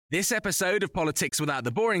This episode of Politics Without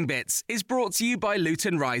the Boring Bits is brought to you by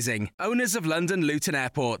Luton Rising, owners of London Luton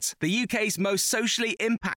Airport, the UK's most socially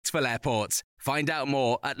impactful airport. Find out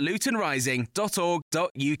more at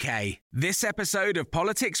lutonrising.org.uk. This episode of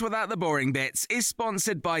Politics Without the Boring Bits is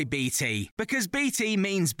sponsored by BT, because BT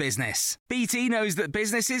means business. BT knows that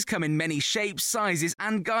businesses come in many shapes, sizes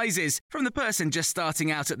and guises, from the person just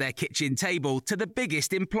starting out at their kitchen table to the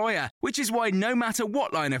biggest employer, which is why no matter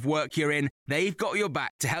what line of work you're in, they've got your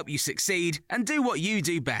back to help you succeed and do what you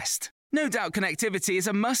do best. No doubt connectivity is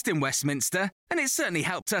a must in Westminster, and it certainly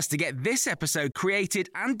helped us to get this episode created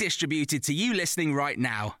and distributed to you listening right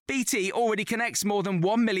now. BT already connects more than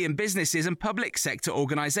 1 million businesses and public sector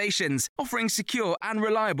organisations, offering secure and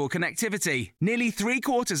reliable connectivity. Nearly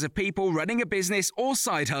 3/4 of people running a business or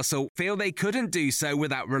side hustle feel they couldn't do so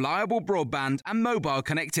without reliable broadband and mobile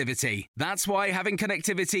connectivity. That's why having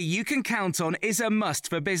connectivity you can count on is a must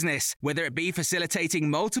for business, whether it be facilitating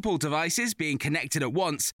multiple devices being connected at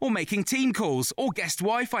once or making team calls or guest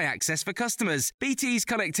Wi-Fi access for customers. BT's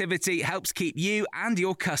connectivity helps keep you and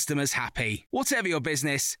your customers happy. Whatever your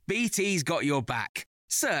business, BT's got your back.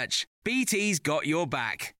 Search BT's got your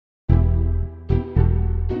back.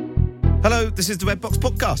 Hello, this is the Red Box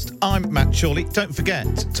Podcast. I'm Matt Chorley. Don't forget,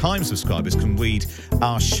 Time subscribers can read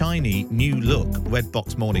our shiny new look Red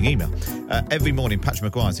Box morning email. Every morning, Patrick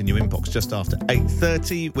Maguire's in your inbox just after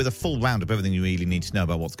 8:30 with a full round of everything you really need to know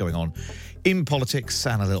about what's going on in politics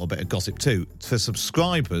and a little bit of gossip too. For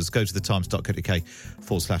subscribers, go to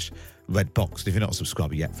thetimes.co.uk/Redbox. And if you're not a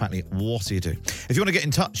subscriber yet, frankly, what do you do? If you want to get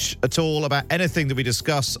in touch at all about anything that we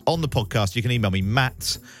discuss on the podcast, you can email me,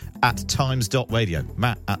 matt@times.radio.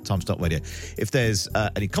 matt@times.radio. If there's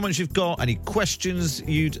any comments you've got, any questions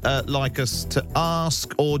you'd like us to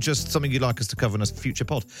ask, or just something you'd like us to cover in a future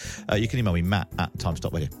pod, you can email me,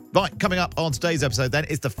 matt@times.radio. Right, coming up on today's episode then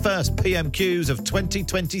is the first PMQs of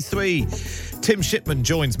 2023. Tim Shipman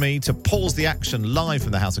joins me to pause the action live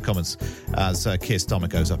from the House of Commons as Keir Starmer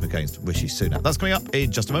goes up against Rishi Sunak. That's coming up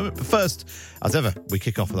in just a moment. But first, as ever, we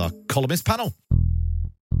kick off with our columnist panel.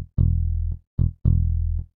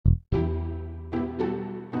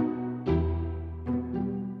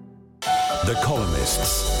 The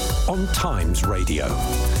Columnists on Times Radio.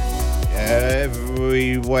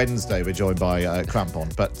 Every Wednesday we're joined by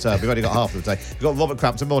Crampon, but we've only got half of the day. We've got Robert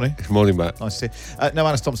Crampton. Morning. Good morning, Matt. Nice to see you. No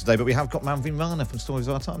Alice Thompson today, but we have got Manveen Rana from Stories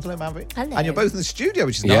of Our Times. Hello, Manveen. Hello. And you're both in the studio,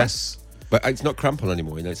 which is nice. Yes, but it's not Crampon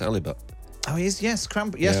anymore, you know, it's Alibut. Oh, he is, yes,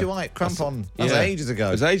 Crampon. Yes, Yeah. you're right, Crampon. That was Yeah. ages ago.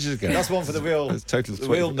 It was ages ago. That's one for the real, It's total the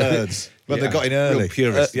real twit. nerds. When Yeah. they got in early. Real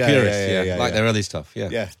purists, Yeah, like their early stuff, yeah.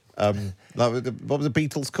 Yeah. Like what were the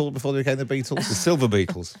Beatles called before they became the Beatles? The Silver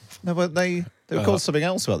Beatles. No, but they were called something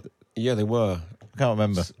else. Well, Yeah, they were. I can't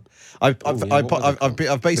remember. I've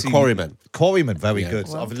basically... Quarrymen. Quarrymen, very good.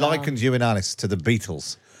 Well I've done. likened you and Alice to the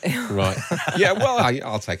Beatles. Right. Yeah, well,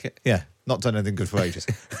 I'll take it. Yeah, not done anything good for ages.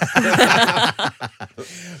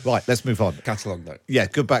 Right, let's move on. Catalogue, though. Yeah,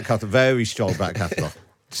 good back catalogue. Very strong back catalogue.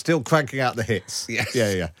 Still cranking out the hits. Yes.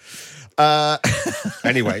 Yeah.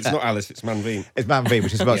 Anyway, it's not Alice, it's Manveen. It's Manveen,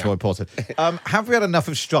 which is much Yeah. more important. Have we had enough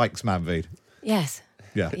of strikes, Manveen? Yes.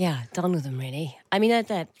 Yeah. Yeah, done with them, really. I mean,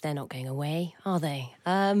 they're not going away, are they?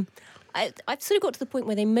 I've sort of got to the point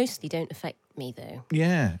where they mostly don't affect me, though.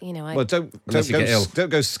 Yeah. You know, well, don't Unless you go, get ill. don't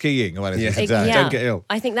go skiing or anything Yeah. today. Yeah, Don't get ill.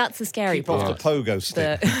 I think that's the scary Keep off part. the pogo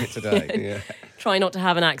stick today. Yeah. Try not to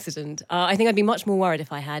have an accident. I think I'd be much more worried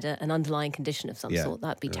if I had an underlying condition of some Yeah. sort.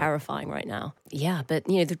 That'd be terrifying right now. Yeah, but,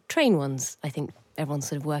 you know, the train ones, I think everyone's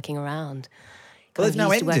sort of working around. Well, they've Kind of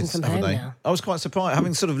now used to working ended, from haven't home they? now. I was quite surprised,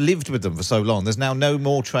 having sort of lived with them for so long. There's now no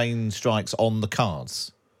more train strikes on the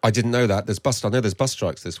cards. I didn't know that. I know there's bus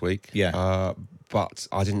strikes this week. Yeah. But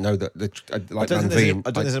I didn't know that, like I don't think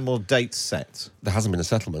Manveen, there's any more dates set. there hasn't been a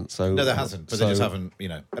settlement, so... No, there hasn't, but they just haven't, you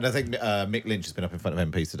know. And I think Mick Lynch has been up in front of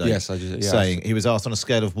MPs today. Yes, I just- yeah. saying he was asked on a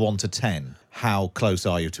scale of 1 to 10, how close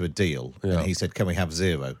are you to a deal? Yeah. And he said, can we have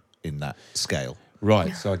 0 in that scale?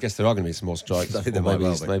 Right, so I guess there are going to be some more strikes. I think or there might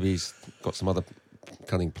well be. maybe he's got some other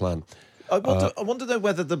cunning plan. I wonder though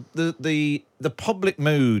whether the public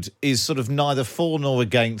mood is sort of neither for nor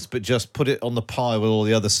against, but just put it on the pile with all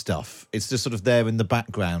the other stuff. It's just sort of there in the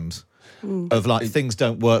background of like things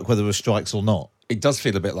don't work whether there's strikes or not. It does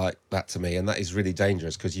feel a bit like that to me, and that is really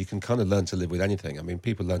dangerous because you can kind of learn to live with anything. I mean,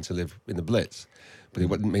 people learn to live in the Blitz, but it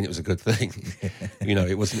wouldn't mean it was a good thing. You know,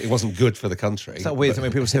 it wasn't good for the country. It's that weird thing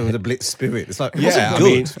when people say with the Blitz spirit. It's like, it Yeah, wasn't I good.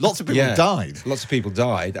 mean, Lots of people died. Lots of people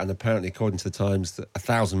died, and apparently, according to the Times,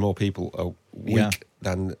 1,000 more people a week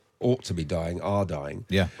than ought to be dying are dying.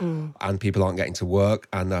 Yeah. And people aren't getting to work,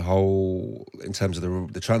 and the whole, in terms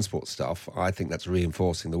of the transport stuff, I think that's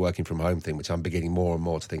reinforcing the working from home thing, which I'm beginning more and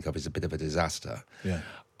more to think of as a bit of a disaster. Yeah.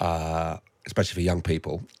 especially for young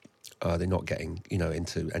people. They're not getting,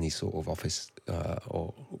 into any sort of office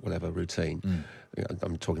or whatever routine.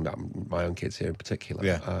 I'm talking about my own kids here in particular,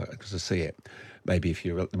 because I see it. Maybe if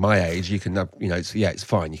you're my age, you can, it's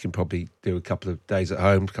fine. You can probably do a couple of days at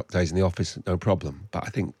home, a couple of days in the office, no problem. But I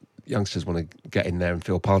think youngsters want to get in there and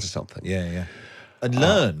feel part of something. Yeah. And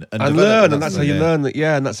learn. And learn, and that's how you learn that,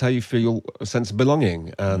 and that's how you feel a sense of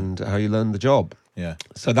belonging and how you learn the job. Yeah.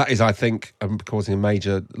 So that is, I think, causing a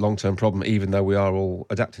major long-term problem, even though we are all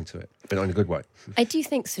adapting to it, but not in a good way. I do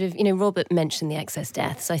think Robert mentioned the excess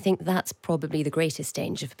deaths. I think that's probably the greatest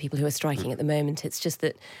danger for people who are striking at the moment. It's just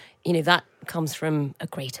that, that comes from a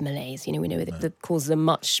greater malaise. We know that the causes are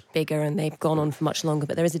much bigger and they've gone on for much longer,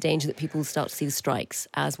 but there is a danger that people will start to see the strikes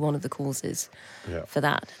as one of the causes for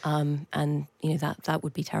that. And, that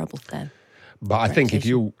would be terrible for them. But I think it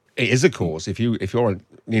is a cause. If you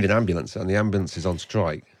need an ambulance and the ambulance is on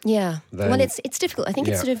strike. Yeah. Then, well, it's difficult. I think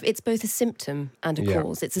it's both a symptom and a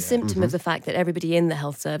cause. It's a symptom of the fact that everybody in the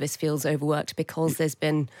health service feels overworked because there's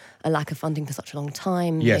been a lack of funding for such a long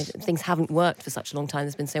time. Yes. Things haven't worked for such a long time.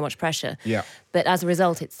 There's been so much pressure. Yeah. But as a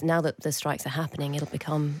result, it's now that the strikes are happening, it'll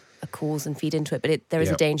become a cause and feed into it. But there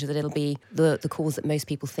is a danger that it'll be the cause that most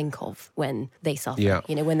people think of when they suffer. Yeah.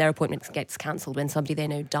 When their appointment gets cancelled, when somebody they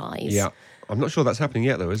know dies. Yeah. I'm not sure that's happening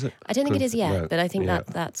yet, though, is it? I don't think it is yet, No. but I think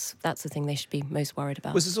that's the thing they should be most worried about.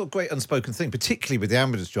 Well, it's a sort of great unspoken thing, particularly with the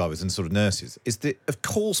ambulance drivers and sort of nurses, is that, of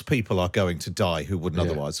course, people are going to die who wouldn't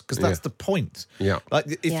otherwise, because that's the point. Yeah.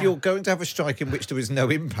 Like, if you're going to have a strike in which there is no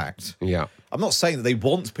impact, I'm not saying that they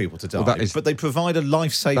want people to die, but they provide a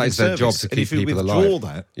life-saving that is their service. job to and keep if you people withdraw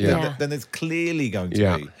alive. that, then there's clearly going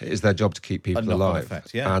to be... it is their job to keep people knock-on alive.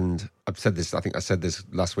 effect, And I've said this, I think I said this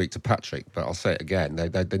last week to Patrick, but I'll say it again.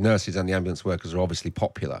 The nurses and the ambulance workers are obviously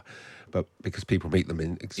popular, but because people meet them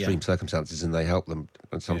in extreme circumstances and they help them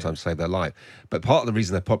and sometimes save their life. But part of the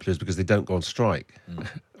reason they're popular is because they don't go on strike.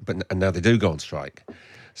 And now they do go on strike.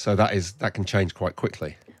 So that can change quite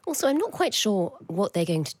quickly. Also, I'm not quite sure what they're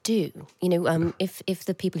going to do. If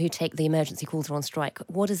the people who take the emergency calls are on strike,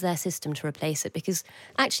 what is their system to replace it? Because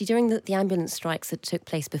actually, during the ambulance strikes that took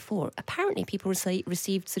place before, apparently people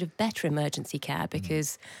received sort of better emergency care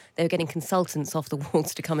because they were getting consultants off the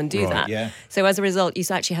wards to come and do that. Yeah. So as a result, you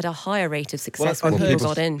actually had a higher rate of success when people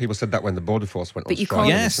got in. People said that when the border force went on But you strike.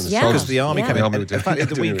 can't- because the army came in. army In were doing fact, it. at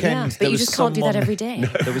the weekend, But there you was just can't do that someone- every day.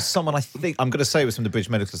 There was someone, I think, I'm going to say it was from the British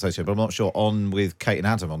Medical Association, but I'm not sure, on with Kate and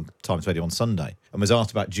Adam on Times Radio on Sunday, and was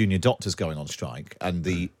asked about junior doctors going on strike, and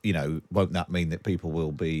won't that mean that people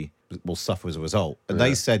will suffer as a result? And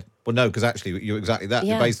they said, well, no, because actually you're exactly that.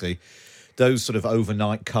 Yeah. Basically, those sort of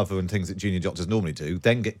overnight cover and things that junior doctors normally do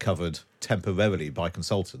then get covered temporarily by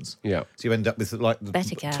consultants. Yeah. So you end up with like the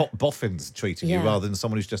Better care. top boffins treating you Yeah. rather than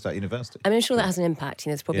someone who's just at university. I mean, I'm sure that has an impact.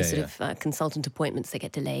 There's probably Yeah, sort of consultant appointments that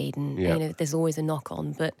get delayed, and Yeah. there's always a knock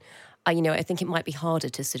on. But I think it might be harder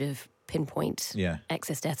to sort of pinpoint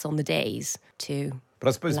excess deaths on the days to. But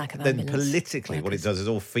I suppose lack of then ambulance politically what it workers. does is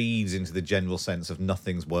all feeds into the general sense of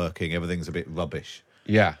nothing's working, everything's a bit rubbish.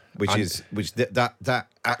 Yeah. That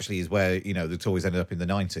actually is where, the Tories ended up in the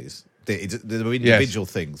 90s. There were individual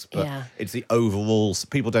things, but it's the overall...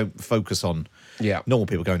 People don't focus on normal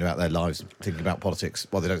people going about their lives thinking about politics.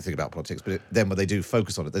 Well, they don't think about politics, but then when they do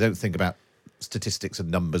focus on it, they don't think about statistics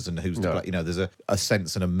and numbers and who's to play. There's a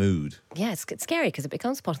sense and a mood. Yeah, it's scary because it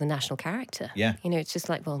becomes part of the national character. Yeah. It's just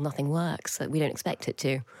like, well, nothing works. We don't expect it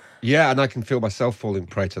to. Yeah, and I can feel myself falling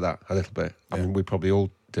prey to that a little bit. I mean, we probably all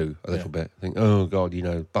do a little bit. Think, oh, God,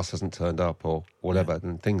 bus hasn't turned up or whatever,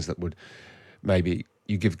 and things that would maybe...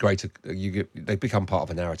 they become part of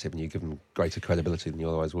a narrative and you give them greater credibility than you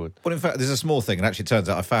otherwise would. Well, in fact, there's a small thing, and actually it turns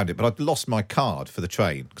out I found it, but I'd lost my card for the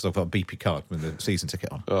train because I've got a BP card with the season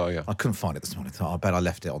ticket on. Oh, yeah. I couldn't find it this morning. I thought, I bet I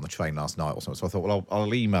left it on the train last night or something. So I thought, well,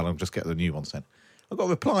 I'll email and just get the new one sent. I got a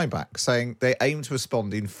reply back saying they aim to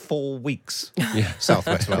respond in 4 weeks. South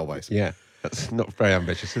West Railways. Yeah, that's not very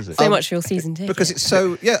ambitious, is it? So much for your season ticket. Because it's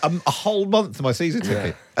so, a whole month of my season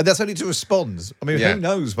ticket. And that's only to respond. I mean, who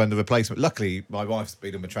knows when the replacement... Luckily, my wife's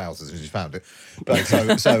been in my trousers and she's found it. But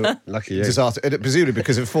so Lucky you. Just asked, and presumably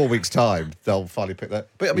because in 4 weeks' time, they'll finally pick that.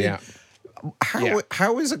 But I mean,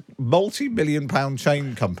 how is a multi-million-pound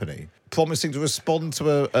chain company promising to respond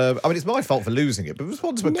to it's my fault for losing it, but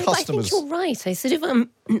respond to a customer's... I think you're right. I sort of,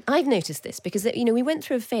 I've noticed this because, we went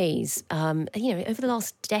through a phase, over the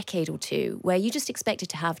last decade or two where you just expected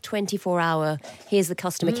to have 24-hour, here's the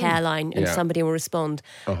customer care line and somebody will respond.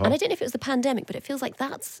 And I don't know if it was the pandemic, but it feels like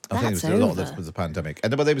that's I think it was over. a lot of this was the pandemic.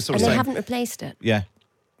 And they were sort of they saying... haven't replaced it. Yeah.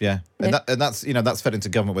 And that's fed into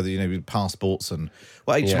government, whether, passports and...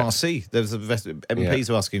 Well, HMRC, there's MPs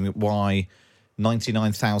are asking why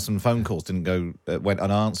 99,000 phone calls went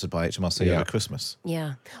unanswered by HMRC over Christmas.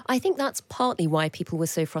 Yeah. I think that's partly why people were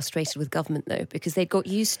so frustrated with government, though, because they'd got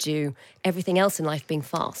used to everything else in life being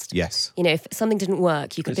fast. Yes. You know, if something didn't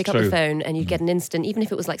work, you could pick up the phone and you'd get an instant, even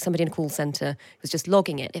if it was like somebody in a call centre who was just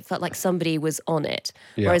logging it, it felt like somebody was on it.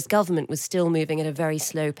 Yeah. Whereas government was still moving at a very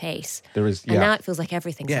slow pace. There is, and now it feels like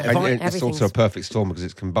everything's and it's also a perfect storm because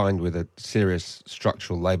it's combined with a serious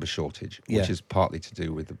structural labour shortage, which is partly to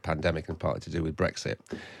do with the pandemic and partly to do with Brexit,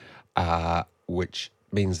 which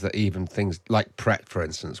means that even things like Pret, for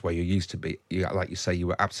instance, where you used to be, like you say, you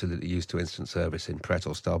were absolutely used to instant service in Pret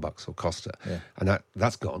or Starbucks or Costa, and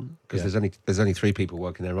that's gone because there's only 3 people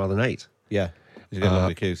working there rather than 8. Yeah. You get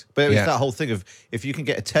longer queues. But it's that whole thing of, if you can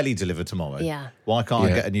get a telly delivered tomorrow, why can't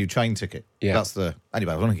I get a new train ticket? Yeah. That's the...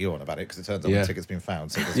 Anyway, I don't want to go on about it because it turns out the ticket's been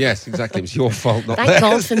found. So yes, exactly. It was your fault, not Thank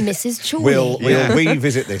God for Mrs. Chorley. We'll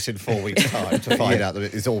revisit this in 4 weeks' time to find out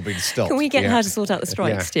that it's all been stopped. Can we get her to sort out the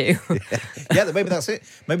strikes too? Yeah, maybe that's it.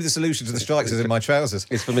 Maybe the solution to the strikes is in my trousers.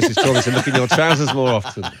 It's for Mrs. Chorley to look in your trousers more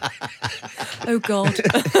often. Oh, God.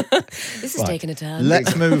 This is taking a turn.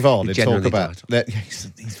 Let's move on and talk about... died.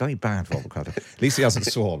 He's very bad, Robert Crowder. At least he hasn't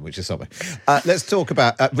sworn, which is something. Let's talk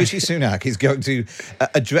about Rishi Sunak. He's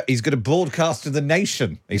going to broadcast to the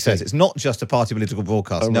nation, he says. It's not just a party political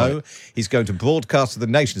broadcast. No, he's going to broadcast to the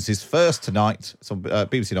nation. It's his first tonight. It's on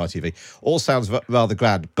BBC and ITV. All sounds rather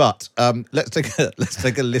grand, but let's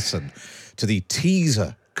take a listen to the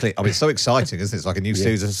teaser clip. I mean, it's so exciting, isn't it? It's like a new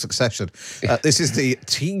series of Succession. This is the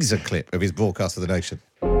teaser clip of his broadcast to the nation.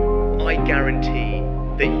 I guarantee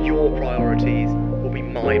that your priorities will be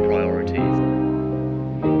my priorities.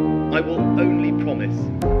 I will only promise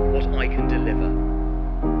what I can deliver,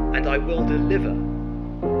 and I will deliver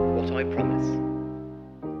what I promise.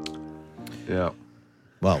 Yeah.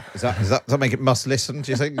 Well, does that make it must listen?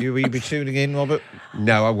 Do you think will you be tuning in, Robert?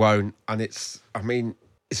 No, I won't. And it's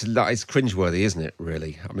cringeworthy, isn't it?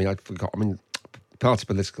 Really. I mean, I forgot. I mean, party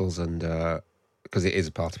politicals and because it is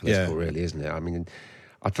a party political, really, isn't it? I mean,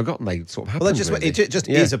 I'd forgotten they sort of happened. Well, it just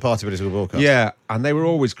is a party political broadcast. Yeah, and they were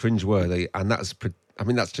always cringeworthy, and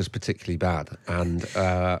that's just particularly bad. And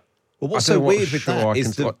well, what's so weird with that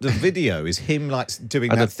is the video is him like doing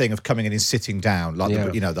that thing of coming in and sitting down, like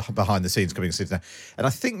the behind the scenes coming and sitting down. And I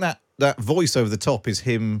think that voice over the top is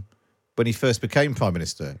him when he first became Prime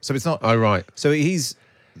Minister. So it's not. Oh, right. So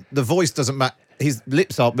the voice doesn't match. His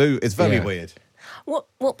lips aren't moving. It's very weird.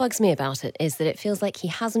 What bugs me about it is that it feels like he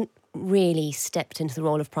hasn't really stepped into the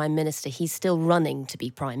role of Prime Minister. He's still running to be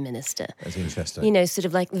Prime Minister. That's interesting. You know, sort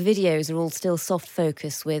of like the videos are all still soft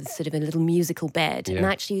focus with sort of a little musical bed. Yeah. And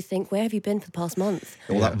actually you think, where have you been for the past month?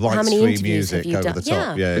 All that rights-free music over the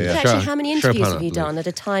top. Yeah. Actually, how many interviews have you done at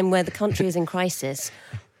a time where the country is in crisis?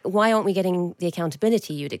 Why aren't we getting the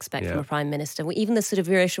accountability you'd expect from a Prime Minister? Well, even the sort of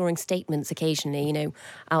reassuring statements occasionally, you know,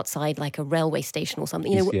 outside like a railway station or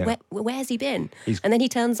something, you know, where has he been? And then he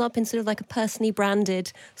turns up in sort of like a personally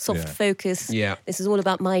branded, soft focus. Yeah. This is all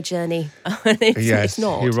about my journey. It's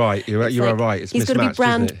not. You're right. You're right. It's he's got to be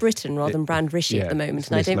brand isn't it? Britain rather than brand Rishi at the moment,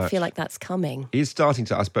 and I don't feel like that's coming. He's starting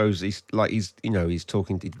to, I suppose, he's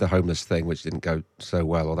talking to the homeless thing, which didn't go so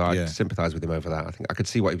well, although I sympathise with him over that. I think I could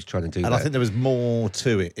see what he was trying to do. And I think there was more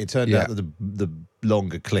to it. It turned out that the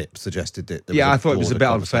longer clip suggested that. I thought it was a bit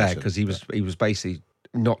unfair because he was basically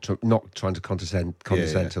not trying to condescend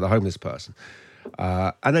to the homeless person,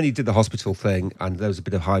 and then he did the hospital thing, and there was a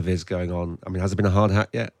bit of high vis going on. I mean, has there been a hard hat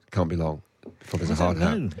yet? Can't be long before there's a hard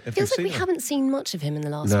hat. It feels like we haven't seen much of him in the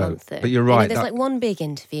last month, though. But you're right. There's like one big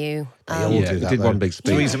interview. They all do that. Did one big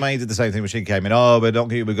speech. Theresa May did the same thing when she came in. Oh, we're going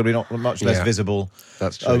to be not much less visible.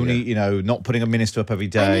 That's true. Only, not putting a minister up every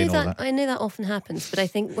day and all that. I know that often happens, but I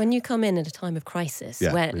think when you come in at a time of crisis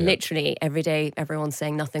where literally every day everyone's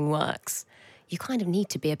saying nothing works, you kind of need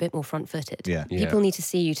to be a bit more front-footed. Yeah. People need to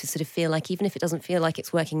see you to sort of feel like even if it doesn't feel like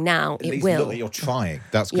it's working now, it will. Look like you're trying.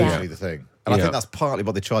 That's clearly the thing. And I think that's partly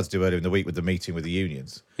what they tried to do earlier in the week with the meeting with the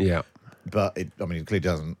unions. Yeah. But it clearly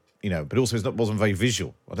doesn't, but also it wasn't very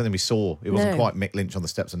visual. I don't think we saw, it wasn't quite Mick Lynch on the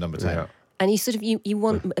steps of Number 10. Yeah. And you sort of, you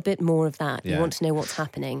want a bit more of that. You want to know what's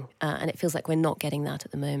happening. And it feels like we're not getting that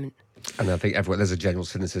at the moment. And I think there's a general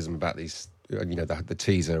cynicism about these, the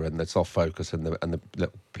teaser and the soft focus and the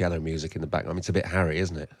little piano music in the background. I mean, it's a bit Harry,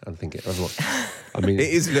 isn't it? I think it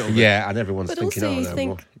is a little bit. Yeah, and everyone's thinking, also you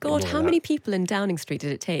think, God, how many people in Downing Street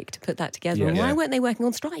did it take to put that together? And why weren't they working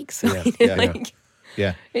on strikes?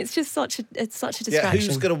 Yeah. It's just such a Yeah, distraction.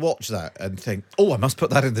 who's going to watch that and think, oh, I must put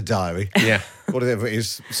that in the diary? Yeah. Whatever it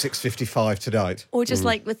is, 6:55 tonight. Or just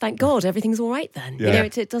like, well, thank God, everything's all right then. Yeah. You know,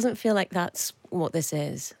 it doesn't feel like that's what this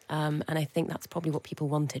is. And I think that's probably what people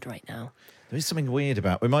wanted right now. There is something weird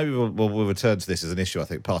about. Maybe we'll return to this as an issue. I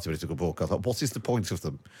think part of political broadcast. Like, what is the point of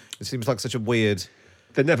them? It seems like such a weird.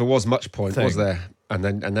 There never was much point, thing. was there?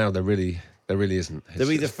 And now there really isn't.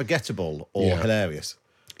 They're either forgettable or Yeah. hilarious.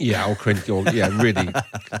 Yeah, or cringe, or really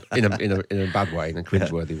in a bad way, in a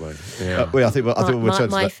cringeworthy way. Yeah. I think we'll return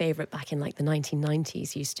to My that. favourite back in like the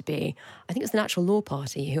 1990s used to be, I think it was the Natural Law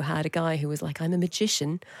Party, who had a guy who was like, I'm a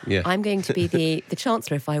magician. Yeah. I'm going to be the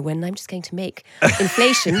Chancellor if I win, and I'm just going to make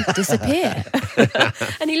inflation disappear.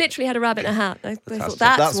 And he literally had a rabbit in a hat. I thought,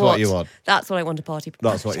 That's what you want. That's what I want a party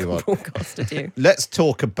That's what you want. broadcast to do. Let's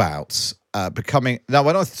talk about becoming. Now,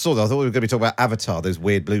 when I saw that, I thought we were going to be talking about Avatar, those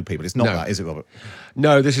weird blue people. It's not No. that, is it, Robert?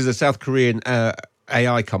 No, this is a South Korean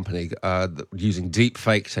AI company using deep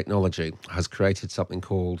fake technology has created something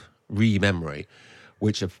called Rememory,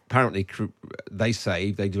 which apparently they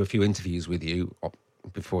say they do a few interviews with you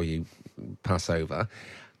before you pass over,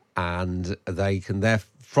 and they can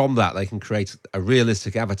from that they can create a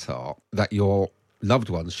realistic avatar that your loved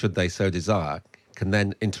ones, should they so desire, can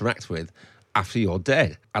then interact with after you're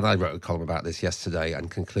dead. And I wrote a column about this yesterday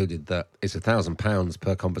and concluded that it's £1,000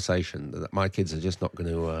 per conversation, that my kids are just not going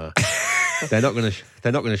to they're not going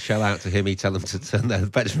to shell out to hear me tell them to turn their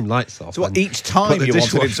bedroom lights off. So what, and each put time the you want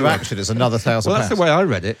an dishwasher on. interaction, it's another £1,000. Well, that's the way I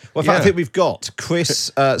read it. Well, in fact, I Yeah. think we've got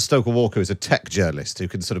Chris Stoker Walker, who's a tech journalist who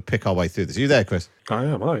can sort of pick our way through this. Are you there, Chris? I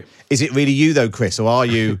am, I. Is it really you, though, Chris, or are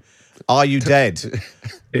you dead?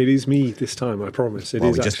 It is me this time, I promise. It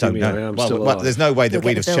Well, is we just actually don't me. know. I am Well, still well, alive. there's no way that You'll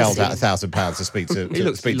we'd get have the bill shelled out soon. £1,000 to speak to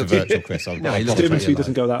looks Virtual Chris. No, he I'll looks Diplomacy pretty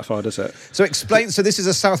doesn't go that far, does it? So explain. So this is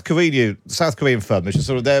a South Korean firm, which is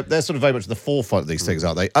sort of they're sort of very much at the forefront of these things,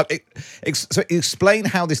 aren't they? So explain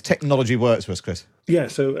how this technology works for us, Chris. Yeah,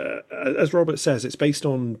 so as Robert says, it's based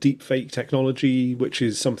on deep fake technology, which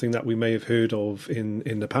is something that we may have heard of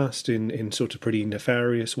in the past in sort of pretty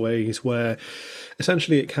nefarious ways, where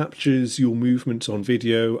essentially it captures your movements on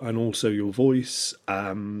video and also your voice,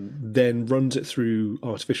 then runs it through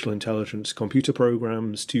artificial intelligence computer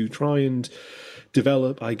programs to try and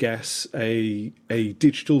develop, I guess, a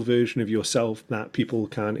digital version of yourself that people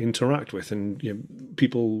can interact with. And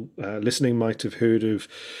people listening might have heard of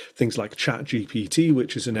things like ChatGPT,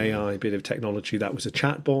 which is an AI bit of technology that was a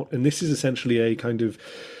chatbot. And this is essentially a kind of,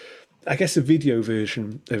 I guess, a video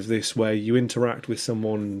version of this, where you interact with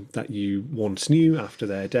someone that you once knew after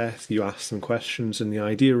their death. You ask them questions, and the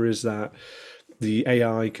idea is that the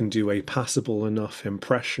AI can do a passable enough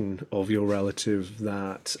impression of your relative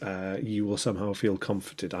that you will somehow feel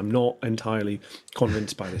comforted. I'm not entirely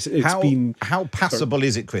convinced by this. How passable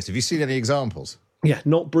is it, Chris? Have you seen any examples? Yeah,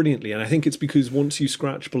 not brilliantly. And I think it's because once you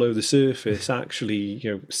scratch below the surface,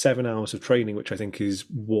 actually, 7 hours of training, which I think is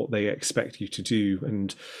what they expect you to do,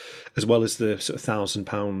 and as well as the sort of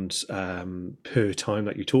 £1,000 per time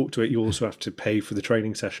that you talk to it, you also have to pay for the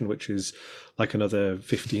training session, which is like another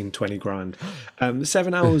 15, 20 grand.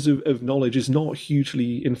 7 hours of knowledge is not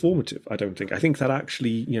hugely informative, I don't think. I think that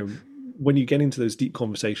actually, when you get into those deep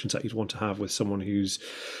conversations that you'd want to have with someone who's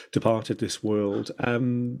departed this world,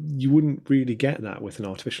 you wouldn't really get that with an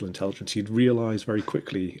artificial intelligence. You'd realise very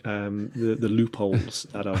quickly the loopholes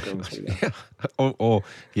that are going through there.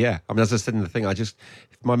 Yeah. I mean, as I said in the thing, if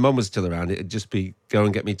my mum was still around, it'd just be go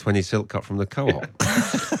and get me 20 silk cut from the co-op,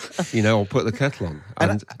 or put the kettle on.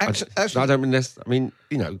 And actually, I don't mean,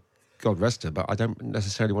 God rest her, but I don't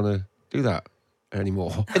necessarily want to do that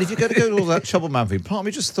anymore. And if you're going to go to all that trouble man thing, part of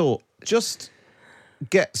me just thought, just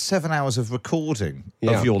get 7 hours of recording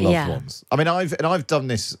of your loved ones. I mean, I've done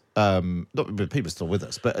this. Not people are still with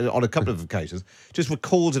us, but on a couple of occasions, just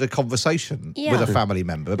recorded a conversation with a family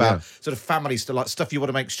member about sort of family stuff, like stuff you want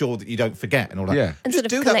to make sure that you don't forget and all that. Yeah. And just sort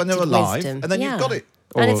of do that when they're collective alive, wisdom. and then you've got it.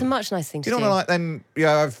 And it's a much nicer thing to You do. know, like then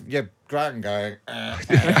I've Gran going.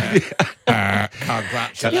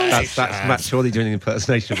 Congratulations. That's Matt Chorley doing an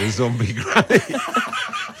impersonation of a zombie granny.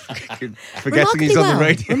 Forgetting he's on the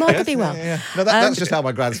radio. Remarkably well. Yeah. No, that's just how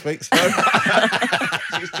my gran speaks.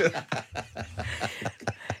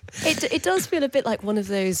 It does feel a bit like one of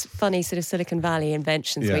those funny sort of Silicon Valley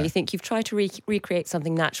inventions where you think you've tried to recreate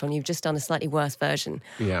something natural and you've just done a slightly worse version.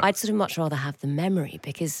 Yeah. I'd sort of much rather have the memory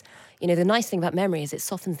because, the nice thing about memory is it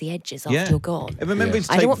softens the edges after you're gone. And remembering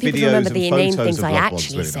to I take don't want people to videos remember and the inane photos things of I loved ones,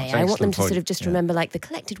 actually really say. nice. I want them to Excellent sort of just remember like the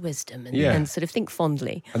collected wisdom and sort of think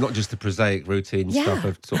fondly. And not just the prosaic routine Yeah. stuff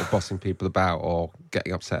of sort of bossing people about or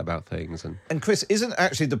getting upset about things. And Chris, isn't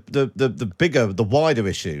actually the wider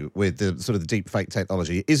issue with the sort of the deep fake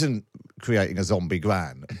technology isn't creating a zombie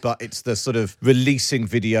Gran, but it's the sort of releasing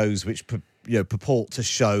videos which purport to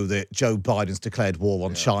show that Joe Biden's declared war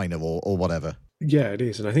on China or whatever. Yeah, it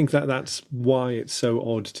is. And I think that's why it's so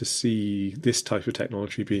odd to see this type of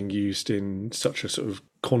technology being used in such a sort of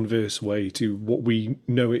converse way to what we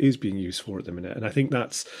know it is being used for at the minute. And I think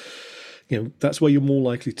that's where you're more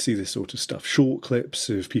likely to see this sort of stuff. Short clips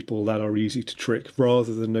of people that are easy to trick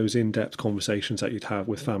rather than those in-depth conversations that you'd have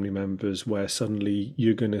with family members where suddenly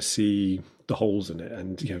you're going to see the holes in it,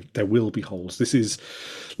 and there will be holes. This is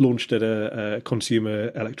launched at a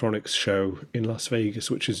consumer electronics show in Las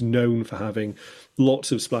Vegas, which is known for having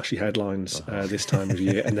lots of splashy headlines this time of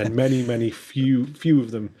year, and then many few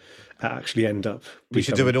of them actually end up. We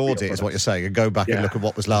should do an audit, is what you're saying, and go back and look at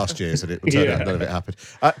what was last year's, and it will turn out none of it happened.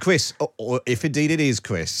 Chris, or if indeed it is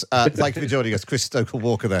Chris, thank you for joining us, Chris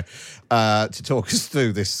Stoker-Walker there, to talk us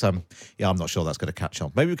through this. I'm not sure that's going to catch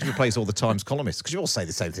on. Maybe we can replace all the Times columnists, because you all say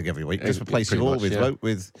the same thing every week. Just replace you all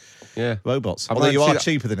with robots. Although you are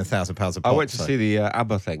cheaper than £1,000 a pop. I went to see the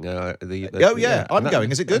ABBA thing. I'm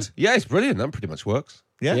going. Is it good? Yeah, it's brilliant. That pretty much works.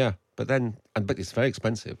 Yeah? Yeah. But it's very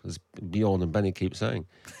expensive, as Bjorn and Benny keep saying.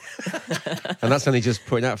 And that's only just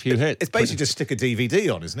putting out a few hits. It's basically just stick a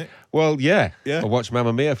DVD on, isn't it? Well, yeah. Yeah. I watched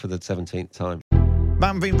Mamma Mia for the 17th time.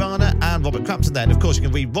 Manveen Rana and Robert Crampton there. And, of course, you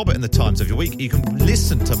can read Robert in the Times every week. You can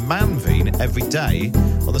listen to Manveen every day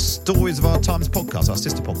on the Stories of Our Times podcast, our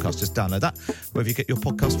sister podcast. Just download that wherever you get your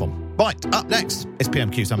podcast from. Right, up next, it's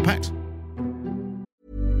PMQ's Unpacked.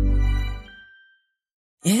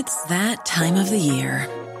 It's that time of the year.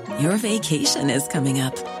 Your vacation is coming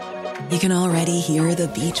up. You can already hear the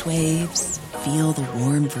beach waves, feel the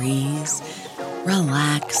warm breeze,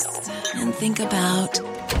 relax, and think about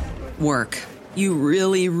work. You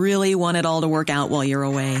really, really want it all to work out while you're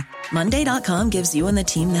away. Monday.com gives you and the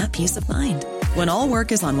team that peace of mind. When all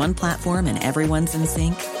work is on one platform and everyone's in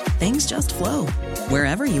sync, things just flow.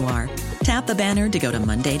 Wherever you are, tap the banner to go to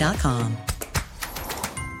Monday.com.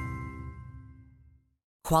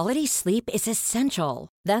 Quality sleep is essential.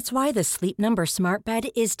 That's why the Sleep Number Smart Bed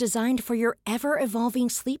is designed for your ever-evolving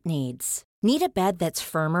sleep needs. Need a bed that's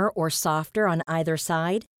firmer or softer on either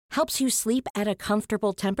side? Helps you sleep at a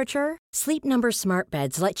comfortable temperature? Sleep Number Smart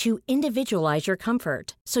Beds let you individualize your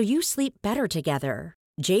comfort, so you sleep better together.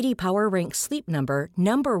 J.D. Power ranks Sleep Number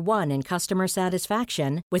number 1 in customer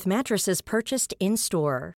satisfaction with mattresses purchased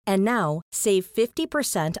in-store. And now, save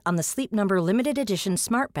 50% on the Sleep Number Limited Edition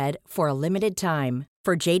Smart Bed for a limited time.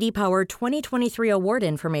 For J.D. Power 2023 award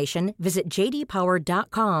information, visit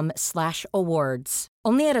jdpower.com/awards.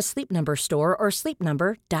 Only at a Sleep Number store or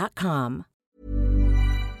sleepnumber.com.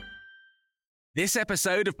 This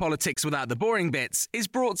episode of Politics Without the Boring Bits is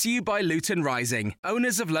brought to you by Luton Rising,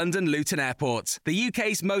 owners of London Luton Airport, the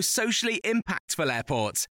UK's most socially impactful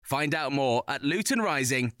airport. Find out more at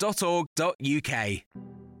lutonrising.org.uk.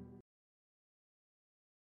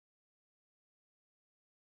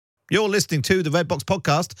 You're listening to the Red Box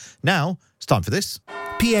Podcast. Now, it's time for this.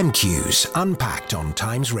 PMQ's Unpacked on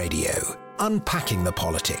Times Radio. Unpacking the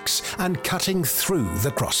politics and cutting through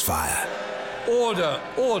the crossfire. Order,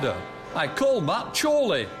 order. I call Matt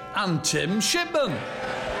Chorley and Tim Shipman.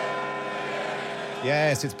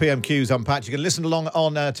 Yes, it's PMQ's Unpacked. You can listen along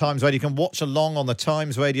on Times Radio. You can watch along on the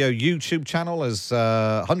Times Radio YouTube channel, as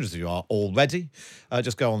hundreds of you are already.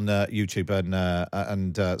 Just go on YouTube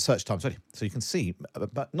and search Times Radio, so you can see,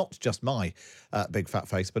 but not just my big fat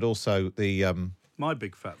face, but also the... My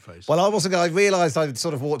big fat face. Well, I realised I'd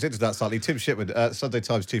sort of walked into that slightly. Tim Shipman, Sunday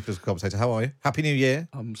Times chief political commentator. How are you? Happy New Year.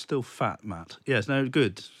 I'm still fat, Matt. Yes, no,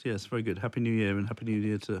 good. Yes, very good. Happy New Year, and Happy New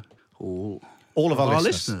Year to all of our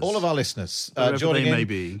listeners. All of our listeners. Joining they may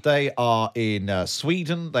be. They are in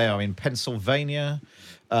Sweden. They are in Pennsylvania.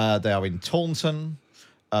 They are in Taunton.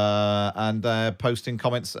 And they're posting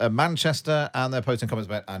comments Manchester, and they're posting comments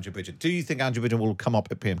about Andrew Bridgen. Do you think Andrew Bridgen will come up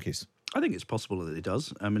at PMQs? I think it's possible that it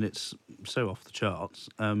does. I mean, it's so off the charts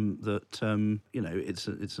that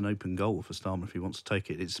it's an open goal for Starmer if he wants to take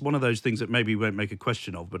it. It's one of those things that maybe he won't make a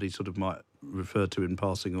question of, but he sort of might refer to in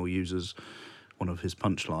passing or use as one of his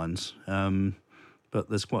punchlines. But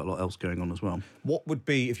there's quite a lot else going on as well. What would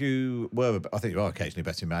be, if you were, I think you are occasionally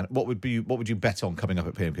betting man, what would you bet on coming up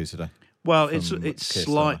at PMQs today? Well, it's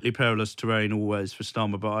slightly perilous terrain always for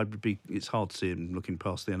Starmer, but it's hard to see him looking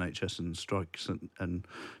past the NHS and strikes and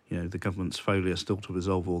the government's failure still to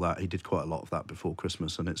resolve all that. He did quite a lot of that before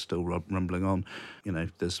Christmas, and it's still rumbling on.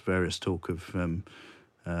 There's various talk of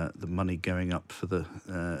the money going up for the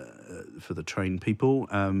train people,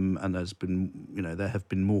 and there's been there have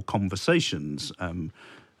been more conversations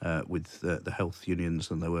with the health unions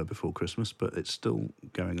than there were before Christmas, but it's still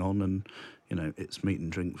going on, and it's meat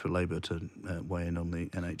and drink for Labour to weigh in on the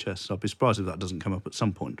NHS. So I'd be surprised if that doesn't come up at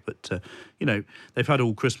some point. But they've had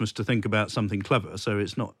all Christmas to think about something clever, so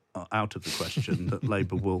it's not out of the question that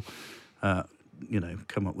Labour will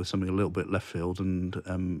come up with something a little bit left field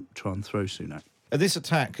and try and throw Sunak. This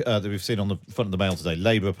attack that we've seen on the front of the Mail today,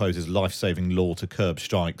 Labour opposes life-saving law to curb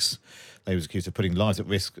strikes. Labour was accused of putting lives at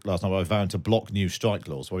risk last night by vowing to block new strike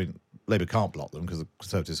laws. Well, I mean, Labour can't block them because the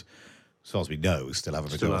Conservatives, as far as we know, still have a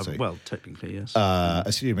majority. Well, technically, yes.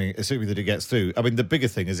 Assuming that it gets through. I mean, the bigger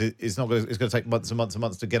thing is it's going to take months and months and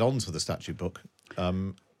months to get onto the statute book.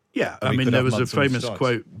 Yeah, I mean, there was a famous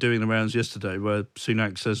quote doing the rounds yesterday where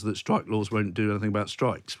Sunak says that strike laws won't do anything about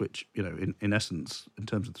strikes, which, in essence, in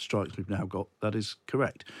terms of the strikes we've now got, that is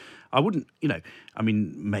correct. I wouldn't,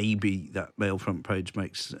 maybe that Mail front page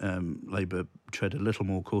makes Labour tread a little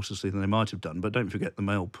more cautiously than they might have done, but don't forget the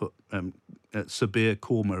Mail put Sabir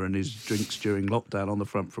Korma and his drinks during lockdown on the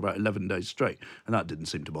front for about 11 days straight, and that didn't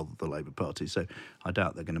seem to bother the Labour Party, so I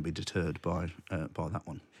doubt they're going to be deterred by that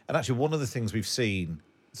one. And actually, one of the things we've seen,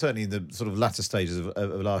 certainly in the sort of latter stages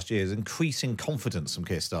of last year, is increasing confidence from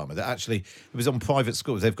Keir Starmer. That actually, it was on private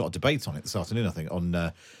schools. They've got a debate on it this afternoon, I think,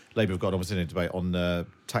 on Labour have got obviously a debate on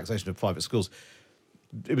taxation of private schools.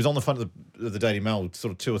 It was on the front of the Daily Mail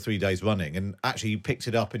sort of 2 or 3 days running, and actually he picked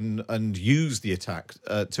it up and used the attack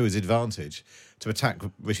to his advantage to attack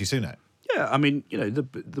Rishi Sunak. Yeah, I mean,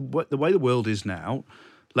 the way the world is now,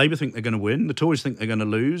 Labour think they're going to win, the Tories think they're going to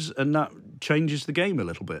lose, and that changes the game a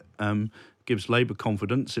little bit. Gives Labour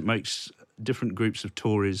confidence. It makes different groups of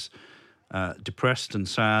Tories depressed and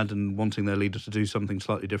sad and wanting their leader to do something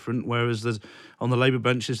slightly different, whereas on the Labour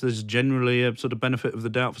benches there's generally a sort of benefit of the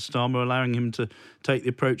doubt for Starmer, allowing him to take the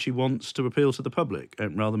approach he wants to appeal to the public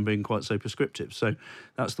rather than being quite so prescriptive. So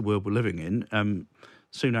that's the world we're living in.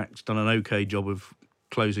 Sunak's done an okay job of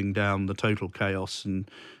closing down the total chaos and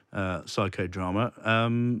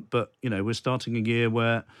psychodrama, but we're starting a year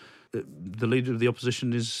where the leader of the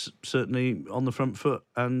opposition is certainly on the front foot,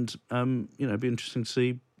 and it'd be interesting to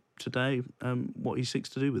see today what he seeks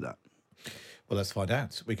to do with that. Well, let's find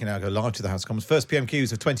out. We can now go live to the House of Commons. First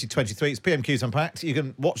PMQs of 2023. It's PMQs Unpacked. You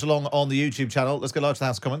can watch along on the YouTube channel. Let's go live to the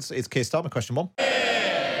House of Commons. It's Keir Starmer, question 1.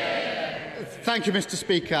 Thank you, Mr.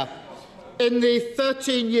 Speaker. In the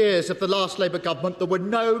 13 years of the last Labour government, there were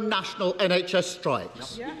no national NHS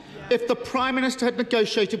strikes. If the Prime Minister had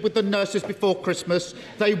negotiated with the nurses before Christmas,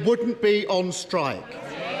 they wouldn't be on strike.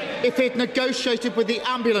 If he'd negotiated with the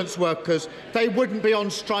ambulance workers, they wouldn't be on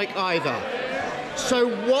strike either. So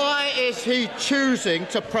why is he choosing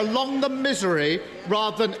to prolong the misery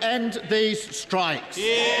rather than end these strikes?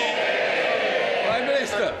 Prime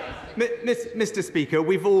Minister. Mr. Speaker,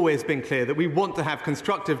 we've always been clear that we want to have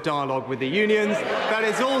constructive dialogue with the unions. That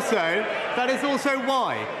is also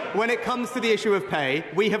why, when it comes to the issue of pay,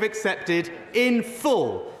 we have accepted in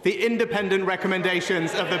full the independent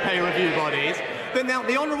recommendations of the pay review bodies. But now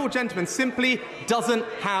the honourable gentleman simply doesn't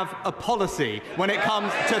have a policy when it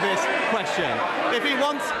comes to this question. If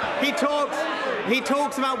he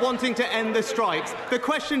talks about wanting to end the strikes. The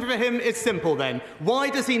question for him is simple then. Why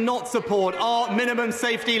does he not support our minimum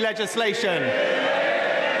safety legislation?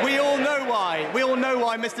 We all know why. We all know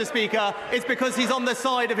why, Mr. Speaker. It's because he's on the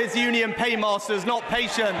side of his union paymasters, not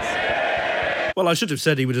patients. Well, I should have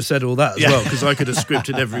said he would have said all that as well, because I could have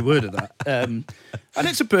scripted every word of that. And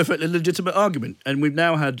it's a perfectly legitimate argument. And we've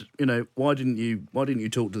now had, why didn't you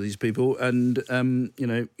talk to these people and,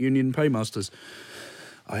 union paymasters?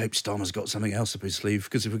 I hope Starmer's got something else up his sleeve,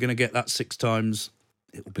 because if we're going to get that 6 times,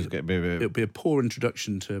 it'll be a poor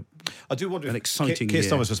introduction to I do wonder an exciting Keir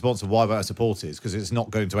year. Starmer's response to why about our supporters, because it's not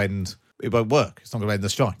going to end, it won't work. It's not going to end the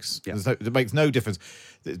strikes. Yeah. It makes no difference.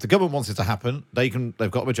 The government wants it to happen. They've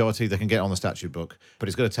got a majority. They can get on the statute book, but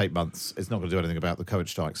it's going to take months. It's not going to do anything about the current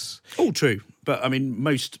strikes. All true, but I mean,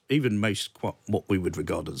 most what we would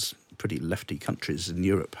regard as pretty lefty countries in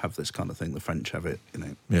Europe have this kind of thing. The French have it,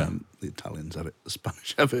 the Italians have it, the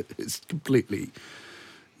Spanish have it. It's completely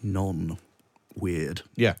non-weird.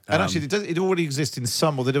 Yeah, and actually, it already exists in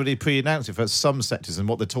some, or they'd already pre-announced it for some sectors, and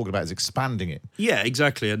what they're talking about is expanding it. Yeah,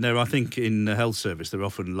 exactly. And I think in the health service, there are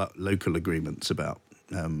often local agreements about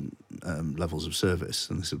levels of service,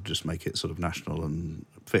 and this will just make it sort of national and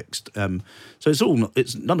fixed. So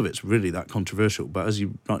none of it's really that controversial. But as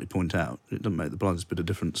you rightly point out, it doesn't make the blindest bit of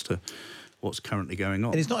difference to what's currently going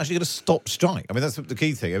on. And it's not actually going to stop strike. I mean, that's the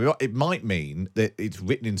key thing. I mean, it might mean that it's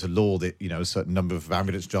written into law that, a certain number of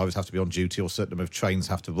ambulance drivers have to be on duty or a certain number of trains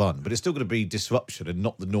have to run, but it's still going to be disruption and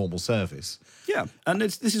not the normal service. Yeah, and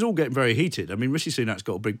this is all getting very heated. I mean, Rishi Sunak's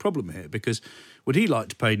got a big problem here, because would he like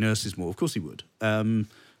to pay nurses more? Of course he would.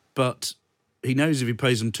 but he knows if he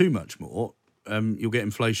pays them too much more, you'll get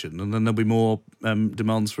inflation, and then there'll be more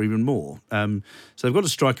demands for even more. So they've got to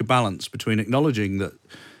strike a balance between acknowledging that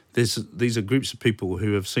these are groups of people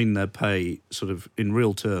who have seen their pay sort of in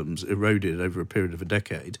real terms eroded over a period of a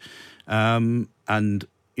decade, and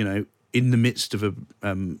in the midst of a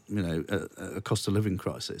cost of living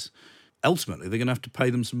crisis. Ultimately, they're going to have to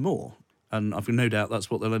pay them some more, and I've no doubt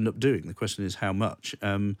that's what they'll end up doing. The question is how much.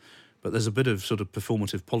 But there's a bit of sort of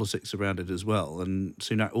performative politics around it as well, and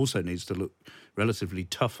Sunak also needs to look relatively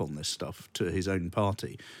tough on this stuff to his own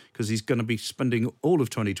party, because he's going to be spending all of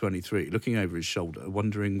 2023 looking over his shoulder,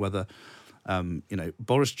 wondering whether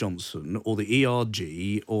Boris Johnson or the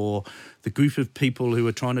ERG or the group of people who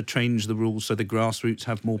are trying to change the rules so the grassroots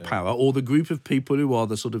have more power, or the group of people who are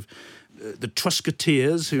the sort of the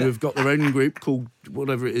Trusketeers who have got their own group called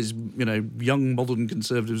whatever it is, Young Modern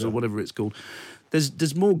Conservatives or whatever it's called.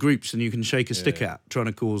 There's more groups than you can shake a stick at trying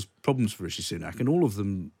to cause problems for Rishi Sunak, and all of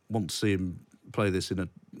them want to see him play this in a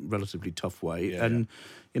relatively tough way.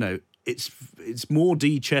 It's more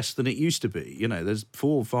D chess than it used to be. There's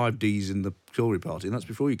 4 or 5 Ds in the Tory party, and that's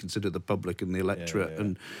before you consider the public and the electorate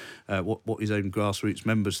and what his own grassroots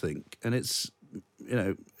members think. And it's,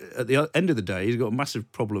 at the end of the day, he's got a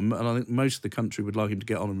massive problem, and I think most of the country would like him to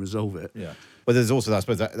get on and resolve it. Yeah. But there's also, I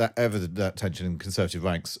suppose, that tension in Conservative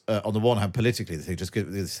ranks. On the one hand, politically, they think just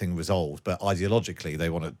get this thing resolved, but ideologically,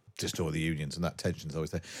 they want to destroy the unions, and that tension's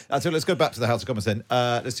always there. So let's go back to the House of Commons then.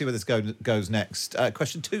 Let's see where this goes next.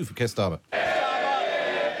 Question 2 for Keir Starmer.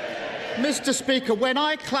 Mr. Speaker, when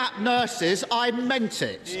I clapped nurses, I meant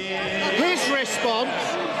it. His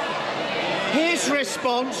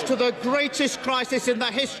response to the greatest crisis in the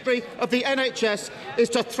history of the NHS is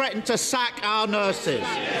to threaten to sack our nurses.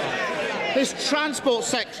 His Transport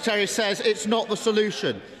Secretary says it's not the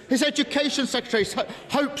solution. His Education Secretary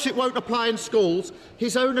hopes it won't apply in schools.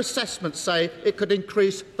 His own assessments say it could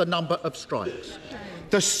increase the number of strikes.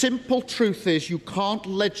 The simple truth is you can't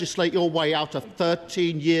legislate your way out of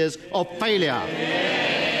 13 years of failure.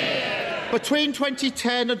 Between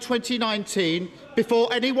 2010 and 2019, before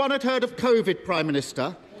anyone had heard of COVID, Prime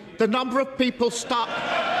Minister, the number of people stuck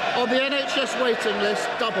on the NHS waiting list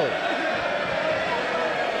doubled.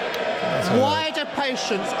 Why do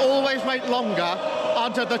patients always wait longer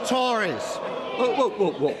under the Tories?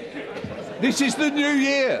 Whoa. This is the new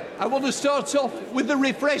year. I want to start off with the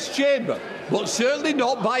refreshed chamber, but certainly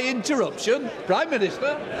not by interruption. Prime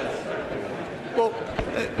Minister. Well,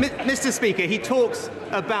 Mr. Speaker, he talks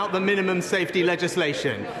about the minimum safety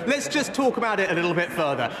legislation. Let's just talk about it a little bit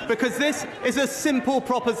further, because this is a simple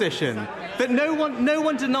proposition that no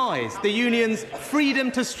one denies the union's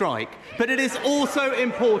freedom to strike, but it is also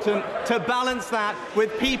important to balance that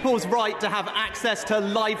with people's right to have access to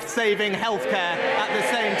life-saving healthcare at the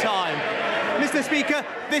same time. Mr. Speaker,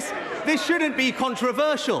 this shouldn't be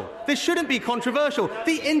controversial.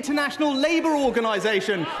 The International Labour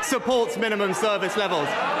Organization supports minimum service levels.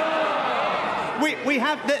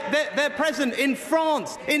 They're present in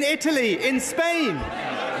France, in Italy, in Spain.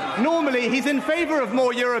 Normally, he's in favour of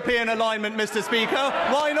more European alignment, Mr. Speaker.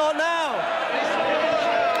 Why not now?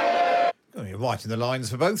 You're right in the lines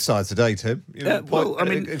for both sides today, Tim.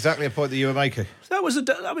 Exactly a point that you were making. That was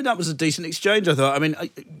a decent exchange, I thought.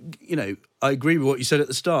 I agree with what you said at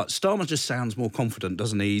the start. Starmer just sounds more confident,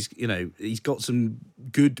 doesn't he? He's got some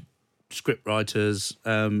good script writers.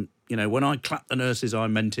 When I clapped the nurses, I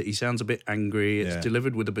meant it. He sounds a bit angry. It's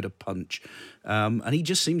delivered with a bit of punch. And he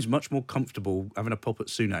just seems much more comfortable having a pop at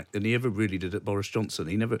Sunak than he ever really did at Boris Johnson.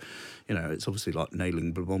 He never, it's obviously like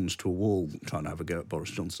nailing bombs to a wall trying to have a go at Boris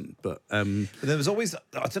Johnson. But there was always,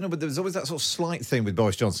 I don't know, but there was always that sort of slight thing with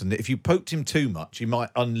Boris Johnson that if you poked him too much, he might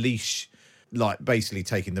unleash, basically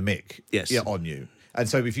taking the mick on you. And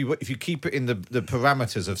so if you keep it in the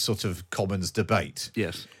parameters of sort of Commons debate,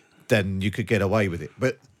 then you could get away with it.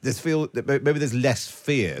 But maybe there's less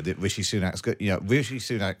fear that Rishi Sunak's got, Rishi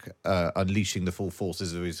Sunak unleashing the full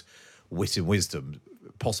forces of his wit and wisdom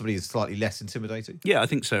possibly is slightly less intimidating. Yeah, I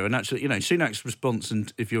think so. And actually, Sunak's response,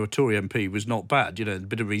 and if you're a Tory MP, was not bad. A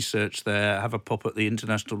bit of research there, have a pop at the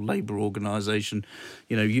International Labour Organisation.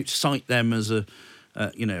 You cite them as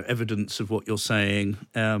evidence of what you're saying.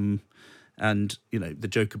 And, the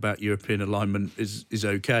joke about European alignment is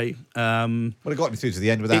okay. Well, it got me through to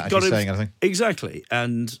the end without actually saying anything. Exactly.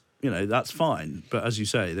 And, that's fine. But as you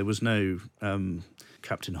say, there was no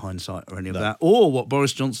Captain Hindsight or any of that, or what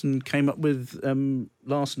Boris Johnson came up with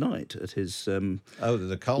last night at his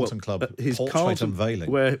the Carlton Club his portrait Carlton, unveiling,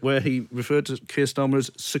 where he referred to Keir Starmer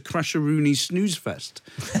as Sir Crasharoony Snooze Fest.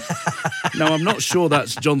 Now, I'm not sure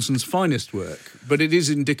that's Johnson's finest work, but it is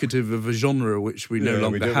indicative of a genre which we no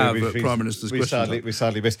longer have at Prime Minister's Question. We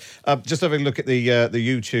sadly missed. Just having a look at the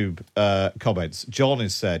YouTube comments. John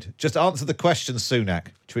has said, "Just answer the question, Sunak."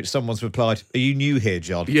 To which someone's replied, "Are you new here,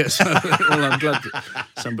 John?" Yes. Well, I'm glad that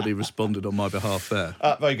somebody responded on my behalf there.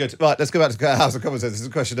 Very good. Right, let's go back to House of Commons. This is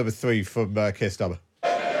question number 3 from Keir Starmer.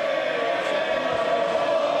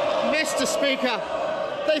 Mr. Speaker,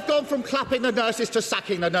 they've gone from clapping the nurses to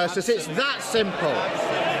sacking the nurses. It's that simple.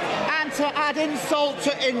 And to add insult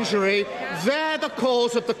to injury, they're the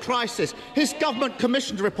cause of the crisis. His government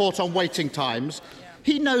commissioned a report on waiting times.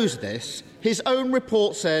 He knows this. His own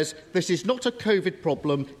report says this is not a COVID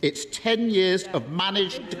problem, it's 10 years of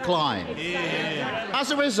managed decline. As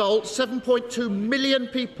a result, 7.2 million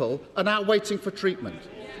people are now waiting for treatment.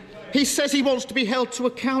 He says he wants to be held to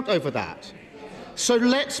account over that. So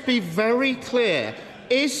let's be very clear.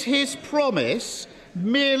 Is his promise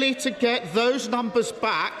merely to get those numbers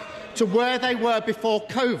back to where they were before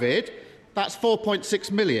COVID, that's 4.6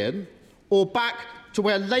 million, or back to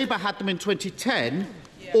where Labour had them in 2010,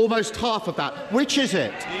 almost half of that? Which is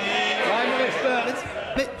it?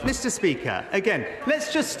 Mr. Speaker, again,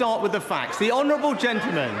 let's just start with the facts. The honourable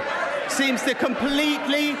gentleman seems to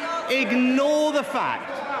completely ignore the fact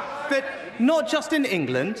that not just in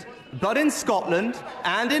England, but in Scotland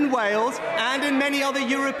and in Wales and in many other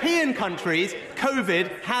European countries, COVID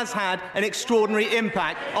has had an extraordinary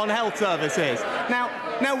impact on health services. Now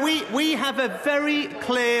we have a very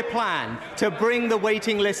clear plan to bring the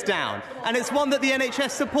waiting list down, and it's one that the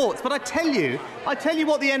NHS supports. But I tell you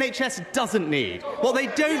what the NHS doesn't need. What they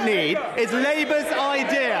don't need is Labour's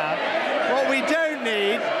idea. What they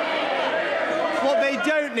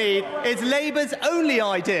don't need is Labour's only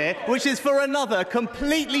idea, which is for another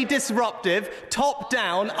completely disruptive,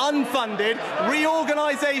 top-down, unfunded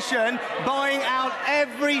reorganisation buying out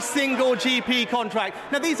every single GP contract.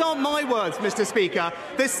 Now, these aren't my words, Mr. Speaker.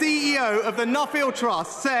 The CEO of the Nuffield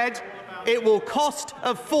Trust said it will cost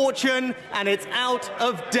a fortune and it's out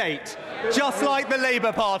of date, just like the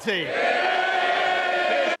Labour Party.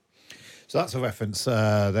 So that's a reference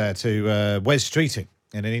there to Wes Streeting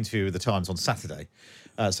in an interview with The Times on Saturday,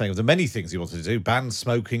 saying of the many things he wanted to do, ban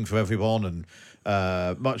smoking for everyone and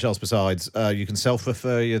much else besides. You can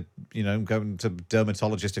self-refer, go to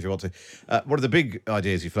dermatologist if you want to. One of the big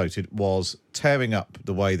ideas he floated was tearing up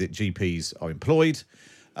the way that GPs are employed.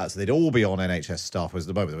 So they'd all be on NHS staff, whereas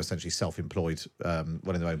at the moment they're essentially self-employed,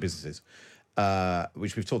 running their own businesses,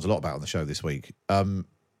 which we've talked a lot about on the show this week.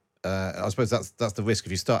 I suppose that's the risk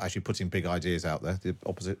if you start actually putting big ideas out there.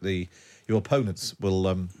 Your opponents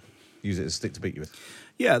will use it as a stick to beat you with.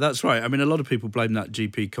 Yeah, that's right. I mean, a lot of people blame that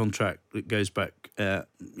GP contract that goes back,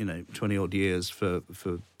 20 odd years for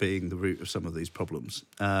being the root of some of these problems.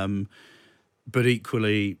 But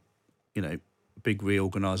equally, big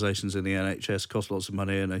reorganisations in the NHS cost lots of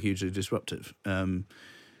money and are hugely disruptive.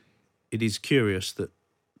 It is curious that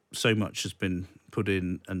so much has been put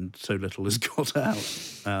in and so little has got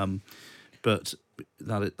out. But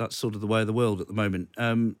that's sort of the way of the world at the moment.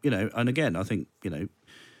 And again, I think,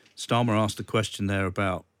 Starmer asked a question there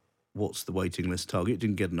about what's the waiting list target.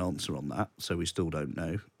 Didn't get an answer on that, so we still don't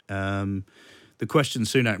know. The question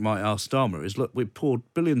Sunak might ask Starmer is, look, we've poured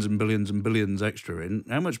billions and billions and billions extra in.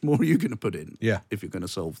 How much more are you going to put in if you're going to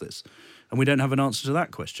solve this? And we don't have an answer to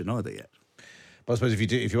that question either yet. But I suppose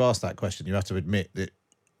if you ask that question, you have to admit that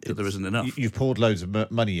there isn't enough. You've poured loads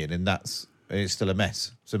of money in and it's still a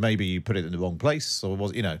mess. So maybe you put it in the wrong place, or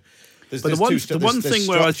was The one thing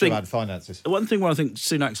where I think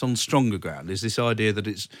Sunak's on stronger ground is this idea that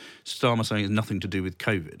it's Starmer saying it's nothing to do with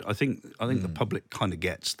COVID. I think the public kind of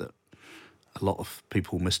gets that a lot of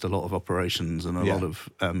people missed a lot of operations and a lot of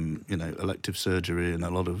elective surgery and a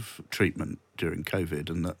lot of treatment during COVID,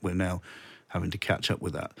 and that we're now having to catch up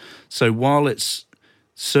with that. So while it's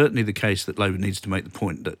certainly the case that Labour needs to make the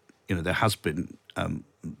point that there has been,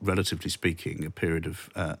 relatively speaking, a period of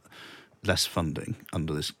less funding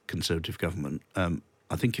under this Conservative government.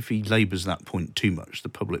 I think if he labours that point too much, the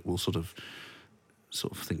public will sort of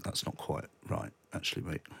think that's not quite right, actually,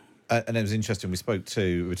 mate. And it was interesting. We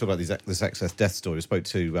talked about this excess death story. We spoke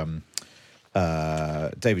to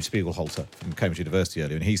David Spiegelhalter from Cambridge University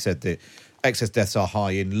earlier, and he said that excess deaths are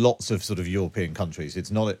high in lots of sort of European countries.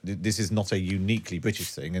 This is not a uniquely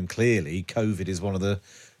British thing, and clearly COVID is one of the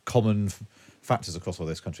common factors across all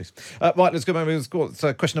those countries. Right, let's go back.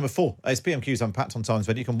 So question number 4. It's PMQ's Unpacked on Times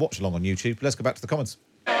Radio. You can watch along on YouTube. Let's go back to the comments.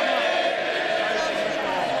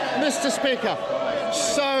 Mr. Speaker,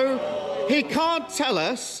 so he can't tell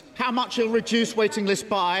us how much he'll reduce waiting lists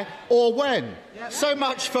by or when. So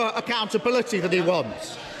much for accountability that he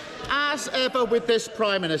wants. As ever with this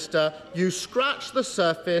Prime Minister, you scratch the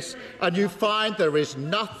surface and you find there is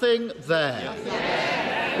nothing there.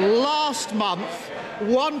 Last month,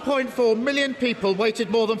 1.4 million people waited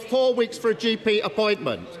more than 4 weeks for a GP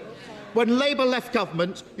appointment. When Labour left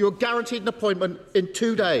government, you were guaranteed an appointment in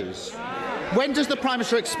 2 days. When does the Prime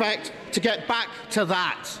Minister expect to get back to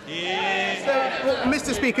that?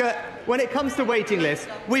 Mr. Speaker, when it comes to waiting lists,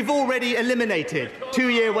 we've already eliminated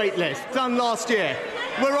 2-year wait lists, done last year.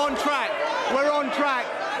 We're on track. We're on track.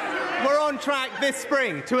 We're on track this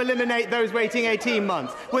spring to eliminate those waiting 18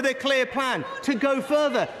 months, with a clear plan to go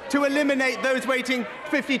further, to eliminate those waiting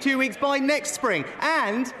 52 weeks by next spring.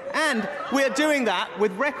 And we're doing that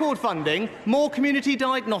with record funding, more community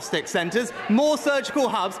diagnostic centres, more surgical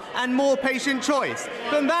hubs and more patient choice.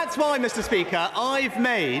 And that's why, Mr. Speaker, I've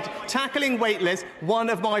made tackling wait lists one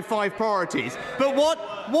of my 5 priorities. But what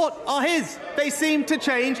are his? They seem to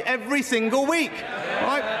change every single week.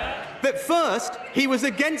 Right? That first, he was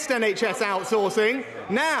against NHS outsourcing.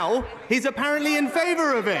 Now, he's apparently in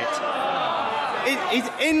favour of it. He's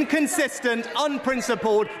inconsistent,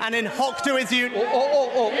 unprincipled, and in hock to his union.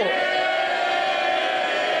 I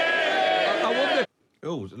wonder.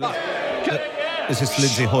 This is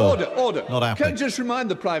Lindsay Hoyle. Order. Not happy. Can I just remind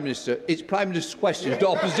the Prime Minister, it's Prime Minister's questions,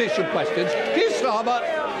 not opposition questions. Keir Starmer.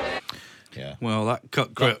 Yeah. Well, that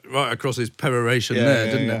cut right across his peroration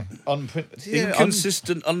didn't it?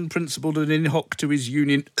 Inconsistent, unprincipled, and in hock to his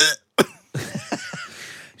union.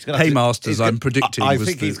 Paymasters, I'm predicting. I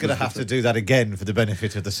think he's going to have to do that again for the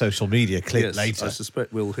benefit of the social media clip later. I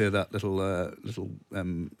suspect we'll hear that little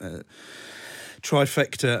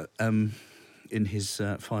trifecta in his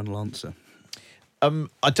final answer.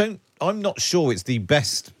 I'm not sure it's the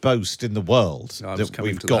best boast in the world that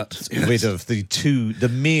we've got rid of the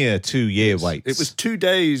mere 2-year waits. It was 2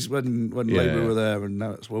 days when Labour were there, and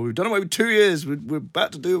now it's, well, we've done away with 2 years. We're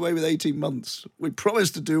about to do away with 18 months. We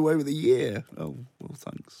promised to do away with a year. Oh, well,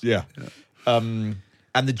 thanks. Yeah.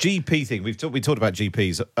 And the GP thing, we talked about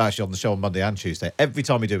GPs actually on the show on Monday and Tuesday. Every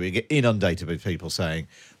time we do it, we get inundated with people saying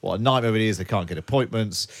what a nightmare it is, they can't get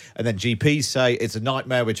appointments. And then GPs say it's a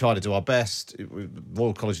nightmare, we're trying to do our best.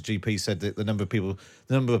 Royal College of GPs said that the number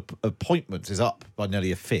of appointments is up by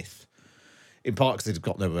nearly a fifth. In part because they've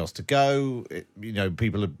got nowhere else to go.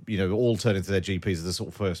 People are, all turning to their GPs as the sort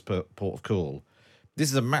of first port of call.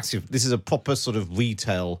 This is a proper sort of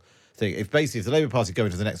retail thing. If the Labour Party go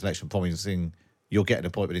into the next election promising you'll get an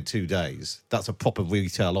appointment in 2 days, that's a proper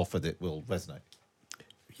retail offer that will resonate.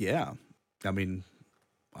 Yeah. I mean,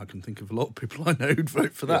 I can think of a lot of people I know who'd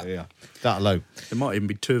vote for that. Yeah. That alone. There might even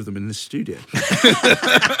be 2 of them in this studio.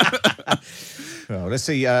 Well, let's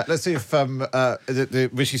see if the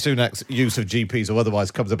Rishi Sunak's use of GPs or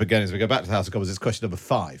otherwise comes up again as we go back to the House of Commons. It's question number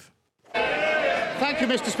 5. Thank you,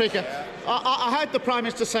 Mr. Speaker. I heard the Prime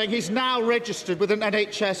Minister saying he's now registered with an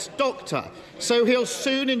NHS doctor, so he'll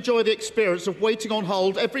soon enjoy the experience of waiting on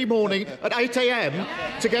hold every morning at 8 a.m.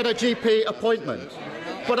 to get a GP appointment.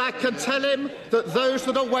 But I can tell him that those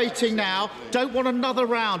that are waiting now don't want another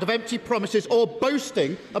round of empty promises or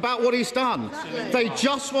boasting about what he's done. They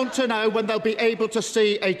just want to know when they'll be able to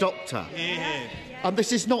see a doctor. And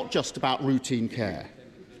this is not just about routine care.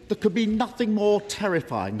 There could be nothing more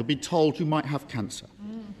terrifying than being told you might have cancer.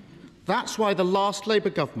 That's why the last Labour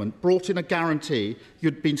government brought in a guarantee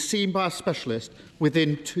you'd been seen by a specialist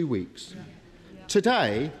within 2 weeks.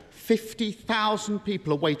 Today, 50,000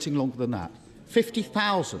 people are waiting longer than that.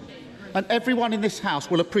 50,000. And everyone in this House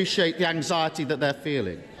will appreciate the anxiety that they're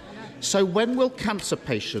feeling. So when will cancer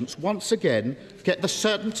patients once again get the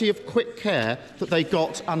certainty of quick care that they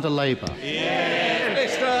got under Labour?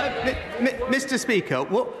 Mr. Speaker,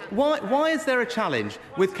 why is there a challenge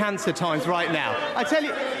with Cancer Times right now? I tell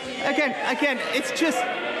you, again, it's just...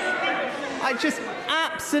 I just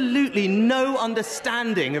absolutely no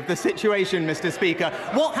understanding of the situation, Mr. Speaker.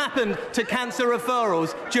 What happened to cancer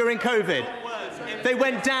referrals during COVID? They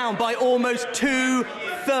went down by almost 2/3,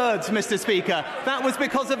 Mr. Speaker. That was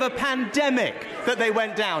because of a pandemic that they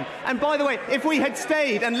went down. And by the way, if we had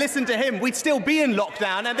stayed and listened to him, we'd still be in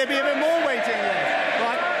lockdown and there'd be a bit more waiting list,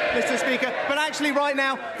 right, Mr. Speaker? But actually right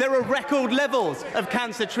now, there are record levels of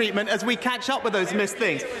cancer treatment as we catch up with those missed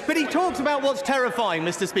things. But he talks about what's terrifying,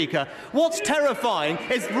 Mr. Speaker. What's terrifying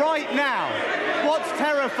is right now. What's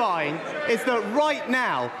terrifying is that right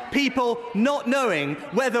now, people not knowing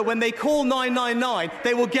whether when they call 999,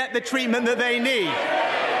 they will get the treatment that they need.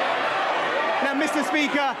 Now, Mr.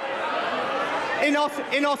 Speaker,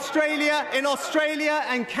 In Australia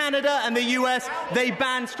and Canada and the US, they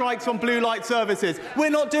ban strikes on blue light services. We're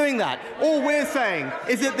not doing that. All we're saying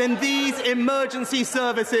is that in these emergency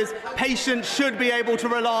services, patients should be able to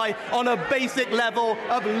rely on a basic level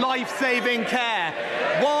of life-saving care.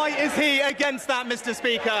 Why is he against that, Mr.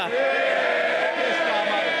 Speaker?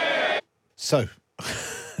 So,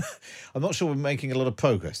 I'm not sure we're making a lot of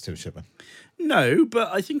progress, Tim Shipman. No,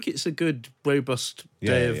 but I think it's a good, robust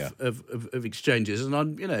day of exchanges.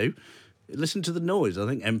 And listen to the noise. I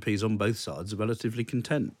think MPs on both sides are relatively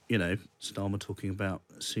content. Starmer talking about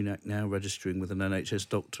Sunak now registering with an NHS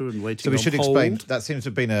doctor and waiting on hold. So we should explain, that seems to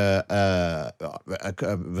have been a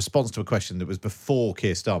response to a question that was before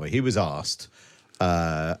Keir Starmer. He was asked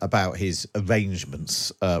about his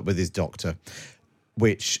arrangements with his doctor,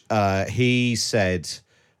 which he said...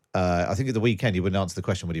 I think at the weekend he wouldn't answer the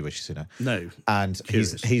question, would he, Rishi Sunak? No. And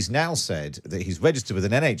he's now said that he's registered with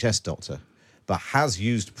an NHS doctor, but has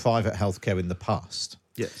used private healthcare in the past.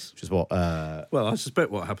 Yes. Which is what... Well, I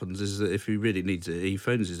suspect what happens is that if he really needs it, he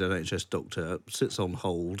phones his NHS doctor, sits on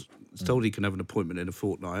hold, is told he can have an appointment in a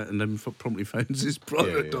fortnight, and then promptly phones his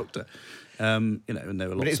private doctor. And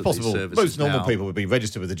there are lots of these services. Most normal people would be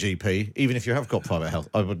registered with a GP, even if you have got private health.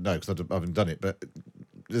 I wouldn't know because I haven't done it, but...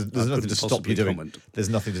 There's nothing to stop you doing. There's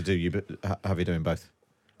nothing to do you, but have you doing both?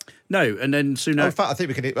 No, and then Sunak. In fact, I think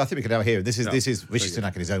we can now hear. This is Rishi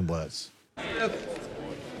Sunak in his own words.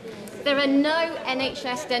 There are no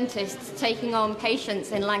NHS dentists taking on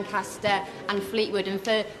patients in Lancaster and Fleetwood, and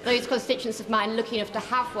for those constituents of mine lucky enough to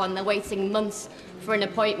have one, they're waiting months for an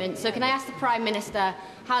appointment. So can I ask the Prime Minister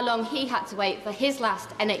how long he had to wait for his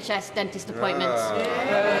last NHS dentist appointment?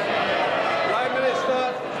 Prime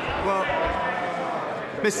Minister. Well,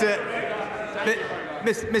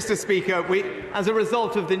 Mr. Speaker, as a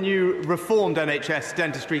result of the new reformed NHS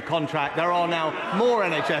dentistry contract, there are now more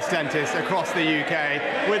NHS dentists across the UK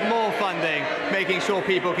with more funding, making sure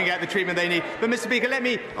people can get the treatment they need. But, Mr. Speaker, let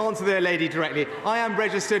me answer the lady directly. I am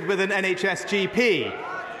registered with an NHS GP.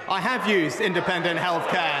 I have used independent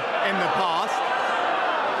healthcare in the past.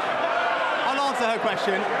 I'll answer her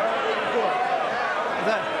question.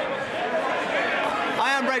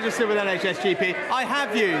 Registered with NHS GP. I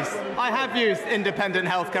have used independent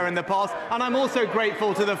healthcare in the past, and I'm also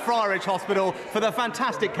grateful to the Friarage Hospital for the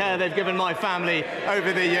fantastic care they've given my family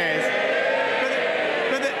over the years.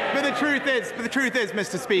 But the truth is,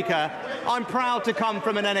 Mr. Speaker, I'm proud to come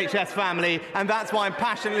from an NHS family, and that's why I'm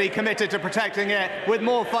passionately committed to protecting it with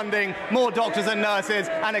more funding, more doctors and nurses,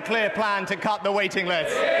 and a clear plan to cut the waiting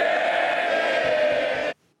list.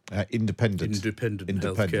 Independent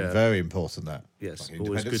healthcare. Very important, that. Yes, like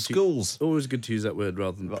independent schools. Always good to use that word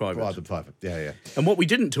rather than private. Rather than private, yeah. And what we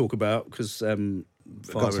didn't talk about, because fire and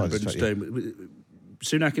brimstone,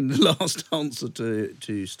 Sunak in the last answer to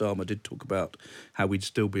Starmer did talk about how we'd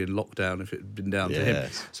still be in lockdown if it had been down to him.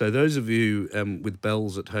 So those of you with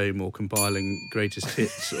bells at home or compiling greatest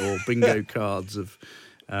hits or bingo cards of,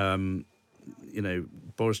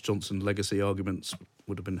 Boris Johnson legacy arguments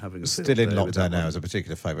would have been having a still in lockdown now as a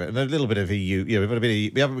particular favourite, and a little bit of EU. We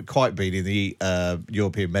haven't quite been in the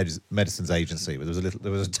European Medicines Agency, but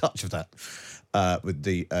there was a touch of that with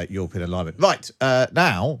the European alignment. Right,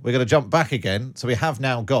 now we're going to jump back again. So we have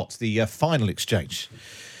now got the final exchange.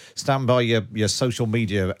 Stand by your social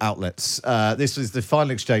media outlets. This is the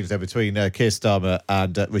final exchange there between Keir Starmer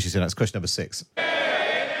and Rishi Sunak. It's question number 6.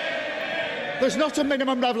 There's not a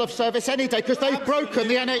minimum level of service any day because they've broken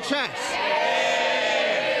the NHS.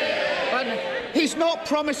 And he's not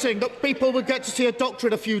promising that people would get to see a doctor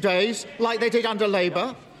in a few days like they did under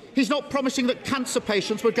Labour. He's not promising that cancer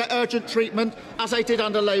patients would get urgent treatment as they did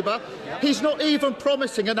under Labour. He's not even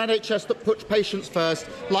promising an NHS that puts patients first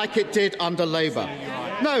like it did under Labour.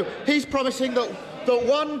 No, he's promising that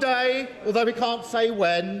one day, although we can't say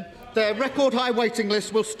when, their record high waiting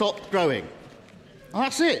list will stop growing. And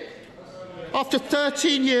that's it. After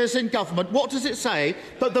 13 years in government, what does it say?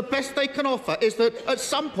 That the best they can offer is that at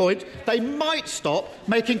some point they might stop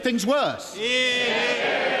making things worse.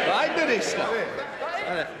 Prime Minister.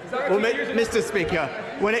 Well, Mr. Speaker,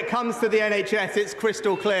 when it comes to the NHS, it's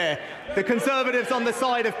crystal clear. The Conservatives on the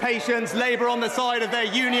side of patients, Labour on the side of their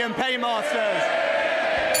union paymasters.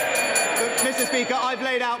 Mr. Speaker, I've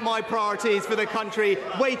laid out my priorities for the country.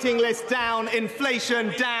 Waiting lists down,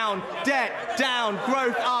 inflation down, debt down,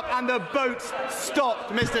 growth up, and the boat's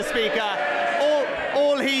stopped, Mr. Speaker.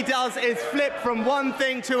 All he does is flip from one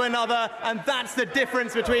thing to another, and that's the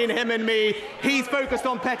difference between him and me. He's focused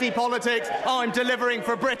on petty politics. I'm delivering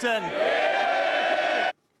for Britain.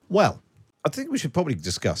 Well, I think we should probably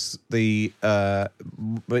discuss the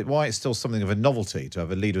why it's still something of a novelty to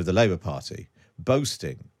have a leader of the Labour Party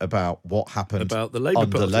boasting about what happened about the Labour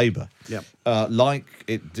under Party. Labour. Yeah. Like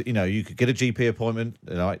it, you could get a GP appointment,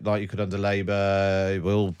 like you could under Labour.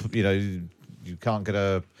 You can't get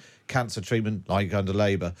a cancer treatment like under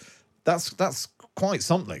Labour. That's quite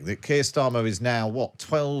something. That Keir Starmer is now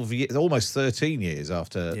 12 years, almost 13 years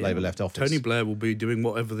after Labour left office. Tony Blair will be doing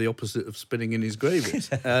whatever the opposite of spinning in his grave is.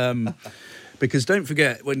 Because don't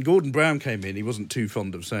forget, when Gordon Brown came in, he wasn't too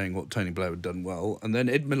fond of saying what Tony Blair had done well. And then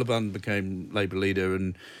Ed Miliband became Labour leader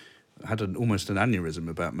and had almost an aneurysm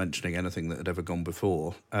about mentioning anything that had ever gone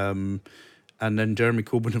before. And then Jeremy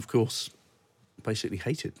Corbyn, of course, basically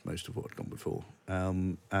hated most of what had gone before,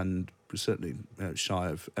 and was certainly shy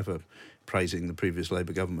of ever praising the previous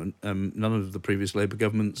Labour government. None of the previous Labour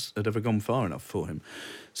governments had ever gone far enough for him.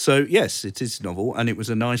 So, yes, it is novel, and it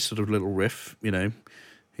was a nice sort of little riff,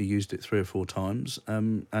 He used it 3 or 4 times,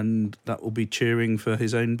 and that will be cheering for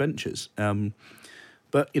his own benches.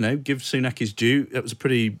 But, give Sunak his due. It was a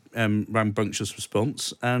pretty rambunctious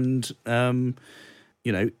response, and,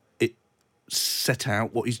 it set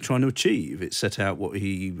out what he's trying to achieve. It set out what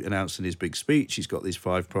he announced in his big speech. He's got these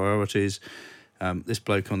 5 priorities. This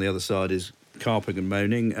bloke on the other side is carping and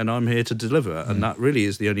moaning, and I'm here to deliver. And that really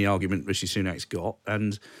is the only argument Rishi Sunak's got.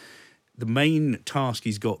 And the main task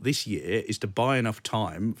he's got this year is to buy enough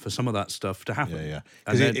time for some of that stuff to happen. Yeah.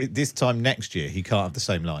 Because this time next year, he can't have the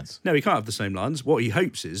same lines. No, he can't have the same lines. What he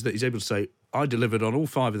hopes is that he's able to say, I delivered on all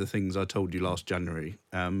 5 of the things I told you last January,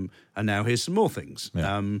 and now here's some more things.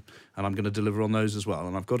 Yeah. And I'm going to deliver on those as well.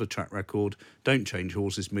 And I've got a track record. Don't change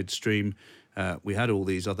horses midstream. We had all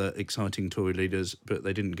these other exciting Tory leaders, but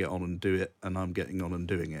they didn't get on and do it, and I'm getting on and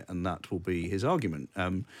doing it. And that will be his argument.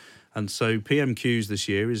 And so PMQs this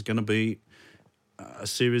year is going to be a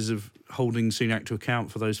series of holding Sunak to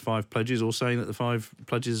account for those 5 pledges, or saying that the 5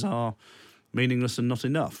 pledges are meaningless and not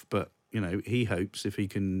enough. But, he hopes if he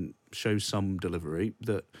can show some delivery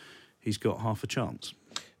that he's got half a chance.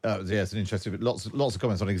 It's an interesting. Lots of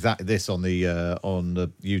comments on exactly this on the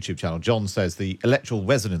YouTube channel. John says the electoral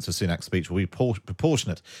resonance of Sunak's speech will be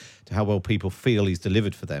proportionate to how well people feel he's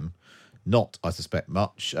delivered for them. Not, I suspect,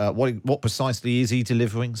 much. What precisely is he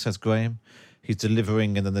delivering, says Graham. He's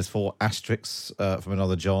delivering, and then there's 4 asterisks from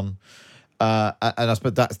another John. And I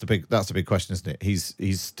suppose that's the big question, isn't it?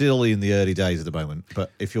 He's still in the early days at the moment.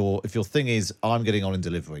 But if your thing is I'm getting on and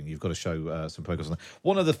delivering, you've got to show some progress on that.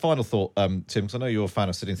 One other final thought, Tim, because I know you're a fan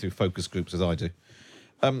of sitting through focus groups as I do.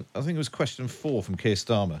 I think it was question 4 from Keir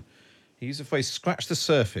Starmer. He used the phrase "scratch the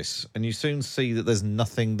surface," and you soon see that there's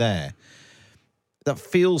nothing there. That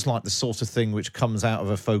feels like the sort of thing which comes out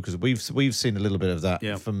of a focus. We've seen a little bit of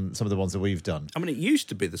that from some of the ones that we've done. I mean, it used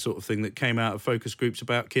to be the sort of thing that came out of focus groups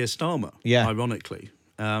about Keir Starmer, ironically.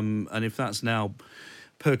 And if that's now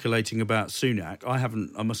percolating about Sunak,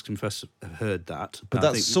 I must confess, have heard that. But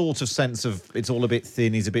that sort of sense of it's all a bit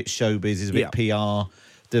thin, he's a bit showbiz, he's a bit PR,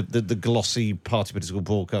 the glossy party political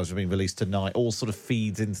broadcasts are being released tonight, all sort of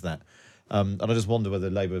feeds into that. And I just wonder whether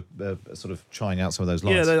Labour are sort of trying out some of those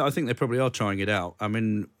lines. Yeah, I think they probably are trying it out. I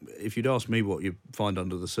mean, if you'd asked me what you find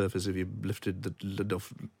under the surface if you lifted the lid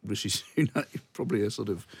off Rishi Sunak, probably a sort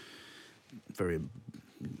of very,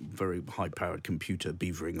 very high-powered computer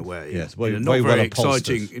beavering away. Yes, not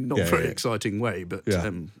very exciting way, but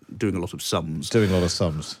doing a lot of sums.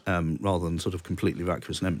 Rather than sort of completely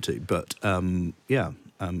vacuous and empty. But,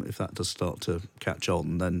 if that does start to catch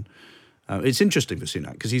on, then... it's interesting for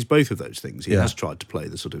Sunak because he's both of those things. He has tried to play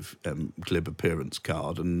the sort of glib appearance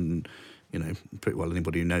card, and pretty well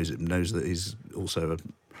anybody who knows him knows that he's also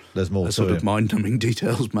a sort of mind-numbing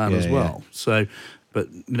details man as well. So, but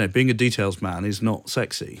being a details man is not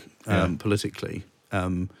sexy politically,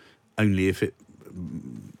 only if it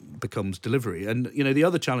becomes delivery. And the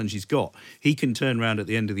other challenge he's got, he can turn around at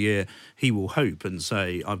the end of the year, he will hope and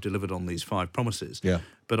say, I've delivered on these 5 promises.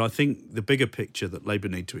 But I think the bigger picture that Labour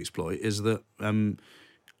need to exploit is that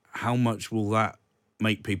how much will that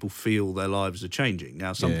make people feel their lives are changing?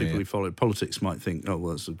 Now, some people who follow politics might think, oh,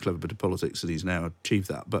 well, it's a clever bit of politics that he's now achieved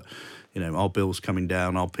that. But, are bills coming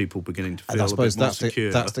down? Are people beginning to feel a bit more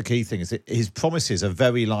secure? That's the key thing. Is his promises are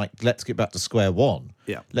very like, let's get back to square one.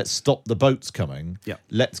 Yeah. Let's stop the boats coming. Yeah.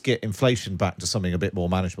 Let's get inflation back to something a bit more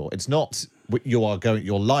manageable. It's not your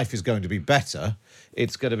life is going to be better.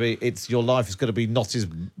 Your life is going to be not as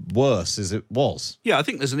worse as it was. Yeah, I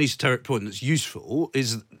think there's an esoteric point that's useful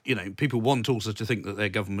is, people want also to think that their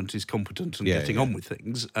government is competent and getting on with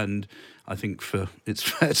things. And I think it's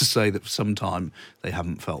fair to say that for some time they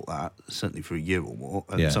haven't felt that, certainly for a year or more,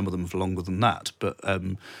 and some of them for longer than that. But,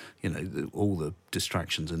 all the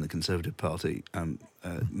distractions in the Conservative Party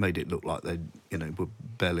made it look like they, were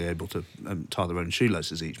barely able to tie their own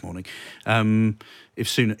shoelaces each morning. if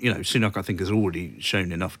Sunak, I think, has already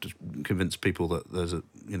shown enough to convince people that there's at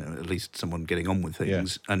least someone getting on with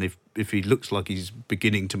things. Yeah. And if he looks like he's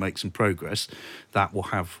beginning to make some progress, that will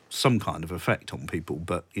have some kind of effect on people.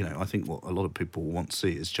 But, I think what a lot of people want to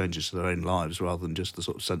see is changes to their own lives rather than just the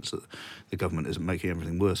sort of sense that the government isn't making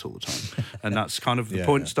everything worse all the time. And that's kind of the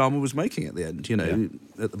point Starmer was making at the end.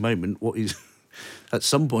 At the moment, what he's... At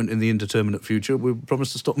some point in the indeterminate future, we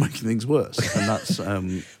promise to stop making things worse, and that's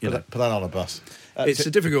put that on a bus. It's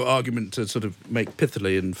a difficult argument to sort of make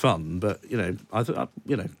pithily and fun, but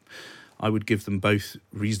I would give them both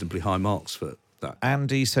reasonably high marks for that.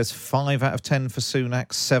 Andy says 5 out of 10 for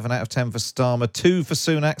Sunak, 7 out of 10 for Starmer, 2 for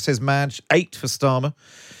Sunak, says Madge, 8 for Starmer.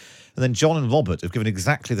 And then John and Robert have given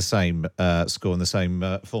exactly the same score in the same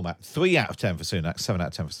format. 3 out of 10 for Sunak, 7 out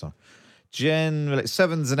of 10 for Starmer. Generally, it's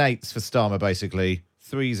 7s and 8s for Starmer, basically.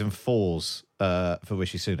 3s and 4s for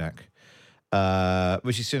Rishi Sunak.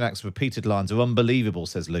 Rishi Sunak's repeated lines are unbelievable,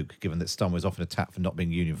 says Luke, given that Starmer is often attacked for not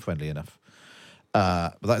being union-friendly enough.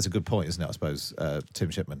 But that is a good point, isn't it, I suppose,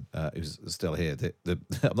 Tim Shipman, who's still here.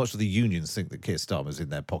 I'm not sure the unions think that Keir Starmer's in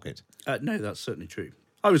their pocket. No, that's certainly true.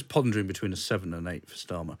 I was pondering between a 7 and 8 for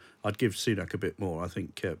Starmer. I'd give Sunak a bit more. I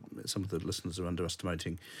think some of the listeners are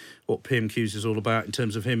underestimating what PMQs is all about in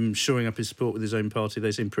terms of him shoring up his support with his own party.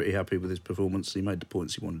 They seem pretty happy with his performance. He made the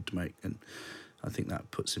points he wanted to make, and I think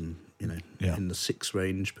that puts him, in the 6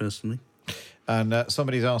 range, personally. And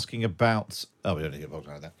somebody's asking about... Oh, we don't need to get bogged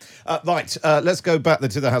down with that. Right, let's go back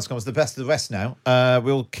to the House of Commons. The best of the rest now.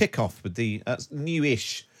 We'll kick off with the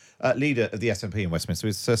newish leader of the SNP in Westminster,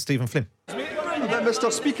 is Stephen Flynn.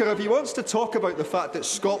 Mr. Speaker, if he wants to talk about the fact that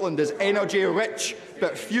Scotland is energy rich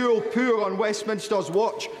but fuel poor on Westminster's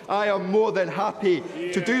watch, I am more than happy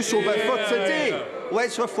to do so. But for today,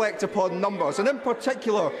 let's reflect upon numbers, and in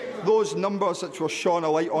particular those numbers which were shone a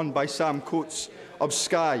light on by Sam Coates of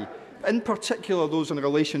Sky, in particular those in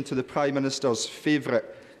relation to the Prime Minister's favourite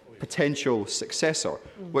potential successor,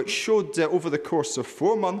 which showed that over the course of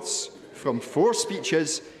 4 months, from 4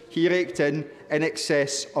 speeches, he raked in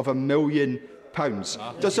excess of £1 million.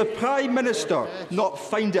 Does the Prime Minister not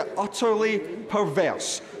find it utterly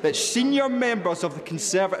perverse that senior members of the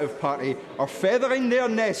Conservative Party are feathering their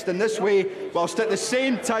nest in this way, whilst at the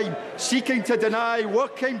same time seeking to deny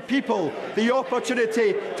working people the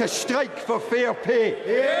opportunity to strike for fair pay?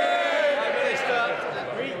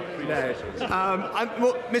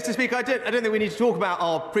 Mr. Speaker, I don't think we need to talk about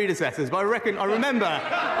our predecessors, but I remember.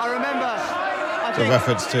 It's a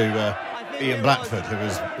reference to Ian Blackford, who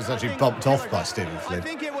was actually bumped off by Stephen Flynn. I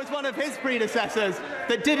think it was one of his predecessors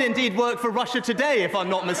that did indeed work for Russia Today, if I'm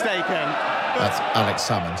not mistaken. That's Alex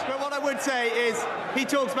Salmond. But what I would say is he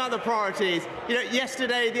talks about the priorities.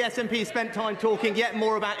 Yesterday the SNP spent time talking yet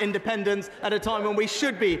more about independence at a time when we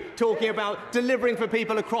should be talking about delivering for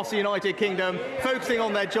people across the United Kingdom, focusing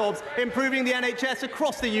on their jobs, improving the NHS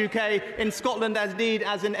across the UK, in Scotland as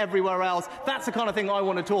in everywhere else. That's the kind of thing I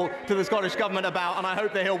want to talk to the Scottish Government about, and I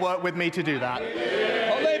hope that he'll work with me to do that.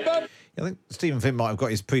 I think Stephen Flynn might have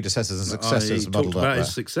got his predecessors and successors muddled up. About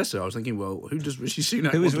his successor. I was thinking, well, who does Rishi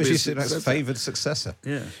Sunak? Who is Rishi Sunak's favoured successor?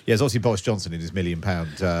 Yeah, it's obviously Boris Johnson in his £1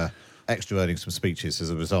 million extra earnings from speeches as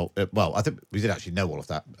a result. I think we did actually know all of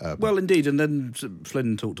that. Well, indeed, and then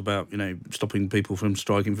Flynn talked about stopping people from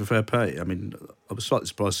striking for fair pay. I mean, I was slightly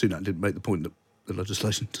surprised Sunak didn't make the point that the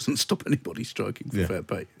legislation doesn't stop anybody striking for fair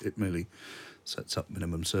pay. It merely sets up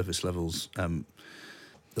minimum service levels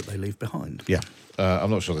that they leave behind. Yeah.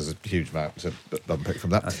 I'm not sure there's a huge amount to unpick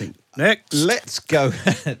from that. I think next. Let's go.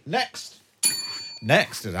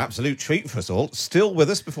 Next, an absolute treat for us all. Still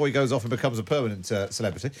with us before he goes off and becomes a permanent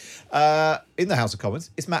celebrity. In the House of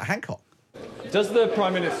Commons, it's Matt Hancock. Does the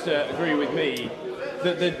Prime Minister agree with me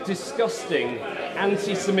that the disgusting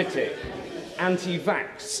anti-Semitic,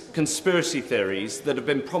 anti-vax conspiracy theories that have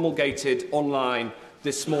been promulgated online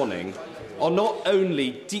this morning are not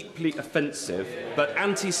only deeply offensive but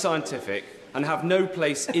anti-scientific and have no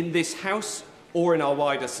place in this House or in our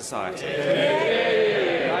wider society?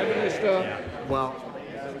 Prime Minister. Well,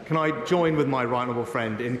 can I join with my right honourable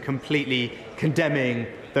friend in completely condemning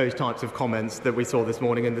those types of comments that we saw this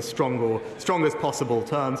morning in the strongest possible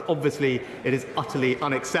terms? Obviously, it is utterly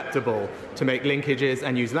unacceptable to make linkages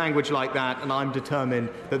and use language like that, and I'm determined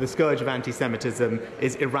that the scourge of anti-Semitism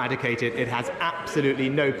is eradicated. It has absolutely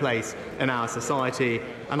no place in our society,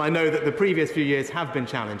 and I know that the previous few years have been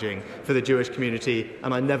challenging for the Jewish community,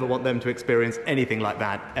 and I never want them to experience anything like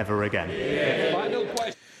that ever again. Final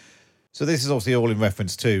question. So this is obviously all in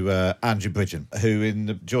reference to Andrew Bridgen, who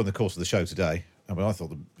during the course of the show today I mean, I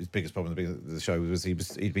thought his biggest problem at the beginning of the show was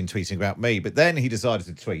he'd been tweeting about me, but then he decided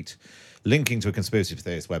to tweet linking to a conspiracy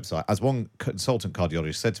theorist website. As one consultant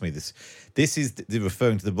cardiologist said to me, this is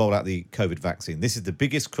referring to the rollout of the COVID vaccine. This is the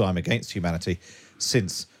biggest crime against humanity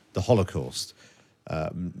since the Holocaust.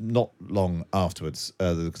 Not long afterwards,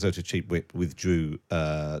 the Conservative Chief Whip withdrew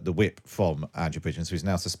the whip from Andrew Bridgen, so he's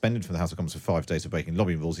now suspended from the House of Commons for 5 days for breaking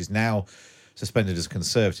lobbying rules. He's now suspended as a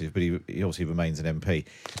Conservative, but he obviously remains an MP.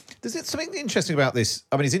 There's something interesting about this.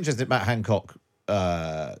 I mean, it's interesting that Matt Hancock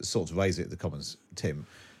sort of raised it at the Commons, Tim.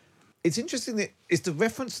 It's interesting that it's the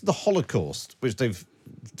reference to the Holocaust, which they've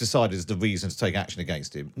decided is the reason to take action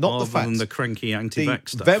against him. Not Rather the fact than the cranky anti-vax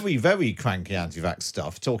stuff. Very, very cranky anti-vax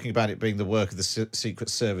stuff, talking about it being the work of the secret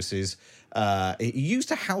services. He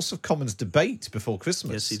used a House of Commons debate before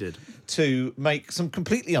Christmas. Yes, he did. To make some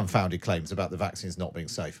completely unfounded claims about the vaccines not being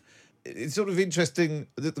safe. It's sort of interesting.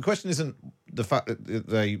 The question isn't the fact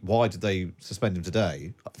that why did they suspend him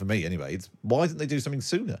today? For me, anyway, it's why didn't they do something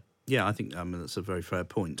sooner? Yeah, I think that's a very fair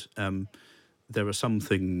point. There are some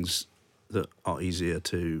things that are easier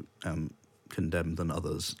to condemn than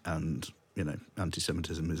others, and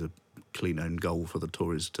anti-Semitism is a clean own goal for the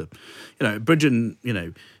Tories to,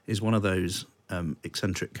 Bridgen, is one of those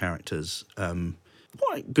eccentric characters.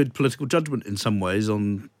 Quite good political judgment in some ways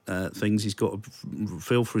on things. He's got a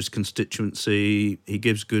feel for his constituency. He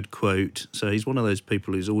gives good quote. So he's one of those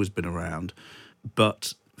people who's always been around,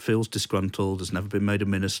 but feels disgruntled, has never been made a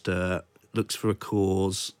minister, looks for a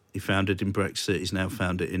cause. He found it in Brexit. He's now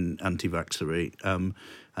found it in anti-vaxxery.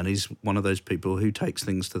 And he's one of those people who takes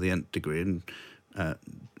things to the nth degree and,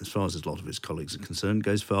 as far as a lot of his colleagues are concerned,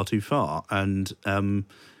 goes far too far. And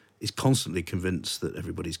is constantly convinced that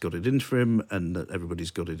everybody's got it in for him and that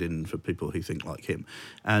everybody's got it in for people who think like him.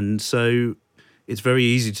 And so it's very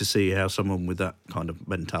easy to see how someone with that kind of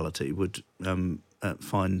mentality would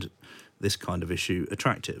find this kind of issue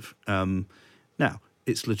attractive. Now,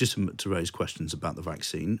 it's legitimate to raise questions about the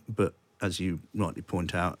vaccine, but as you rightly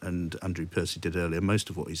point out, and Andrew Percy did earlier,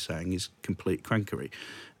 most of what he's saying is complete crankery.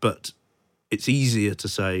 But it's easier to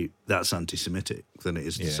say that's anti-Semitic than it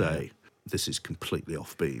is to say this is completely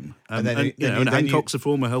off beam. And Hancock's a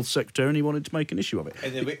former health secretary and he wanted to make an issue of it.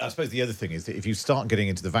 And I suppose the other thing is that if you start getting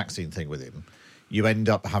into the vaccine thing with him, you end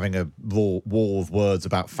up having a war of words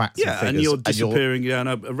about facts and figures. And you're disappearing down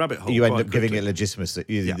a rabbit hole. You end up giving it legitimacy.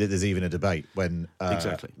 There's even a debate when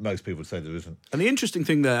most people would say there isn't. And the interesting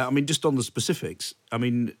thing there, just on the specifics,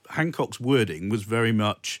 Hancock's wording was very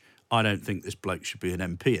much, I don't think this bloke should be an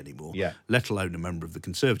MP anymore, let alone a member of the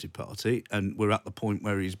Conservative Party. And we're at the point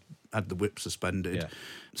where he's had the whip suspended. Yeah.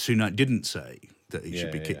 Sunak didn't say that he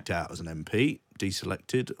should be kicked out as an MP,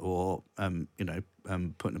 deselected, or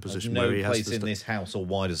put in a position where he has to... No place in this House or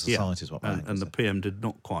wider society is what I think. And the PM did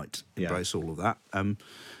not quite embrace all of that.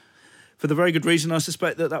 For the very good reason, I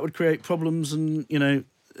suspect that would create problems and,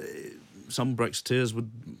 some Brexiteers would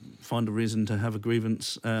find a reason to have a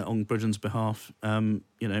grievance on Bridgen's behalf, and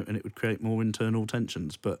it would create more internal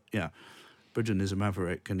tensions. But, Bridgen is a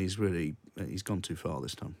maverick and he's gone too far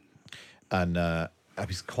this time. And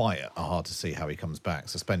it's quite hard to see how he comes back.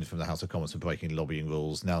 Suspended from the House of Commons for breaking lobbying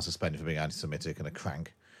rules, now suspended for being anti-Semitic and a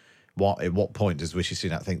crank. At what point does Rishi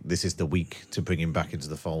Sunak think this is the week to bring him back into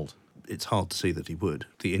the fold? It's hard to see that he would.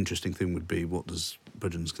 The interesting thing would be, what does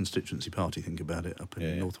Bridgen's constituency party think about it up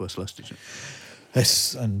in North West Leicestershire?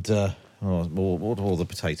 Yes, and what do all the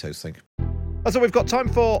potatoes think? That's all we've got time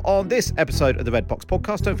for on this episode of the Red Box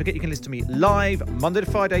Podcast. Don't forget you can listen to me live Monday to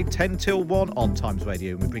Friday, 10 till 1 on Times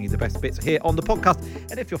Radio. And we bring you the best bits here on the podcast.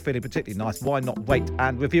 And if you're feeling particularly nice, why not wait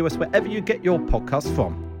and review us wherever you get your podcasts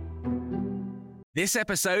from? This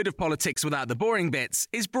episode of Politics Without the Boring Bits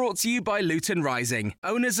is brought to you by Luton Rising,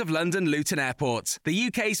 owners of London Luton Airport, the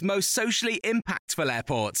UK's most socially impactful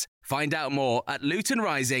airport. Find out more at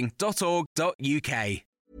lutonrising.org.uk.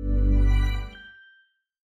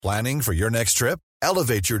 Planning for your next trip?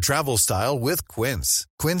 Elevate your travel style with Quince.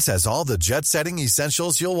 Quince has all the jet-setting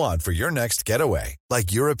essentials you'll want for your next getaway,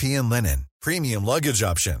 like European linen, premium luggage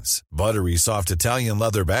options, buttery soft Italian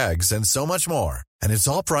leather bags, and so much more. And it's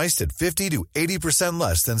all priced at 50 to 80%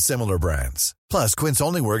 less than similar brands. Plus, Quince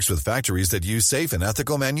only works with factories that use safe and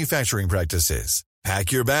ethical manufacturing practices.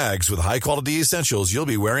 Pack your bags with high-quality essentials you'll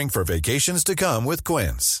be wearing for vacations to come with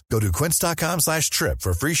Quince. Go to quince.com/trip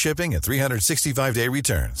for free shipping and 365-day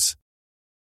returns.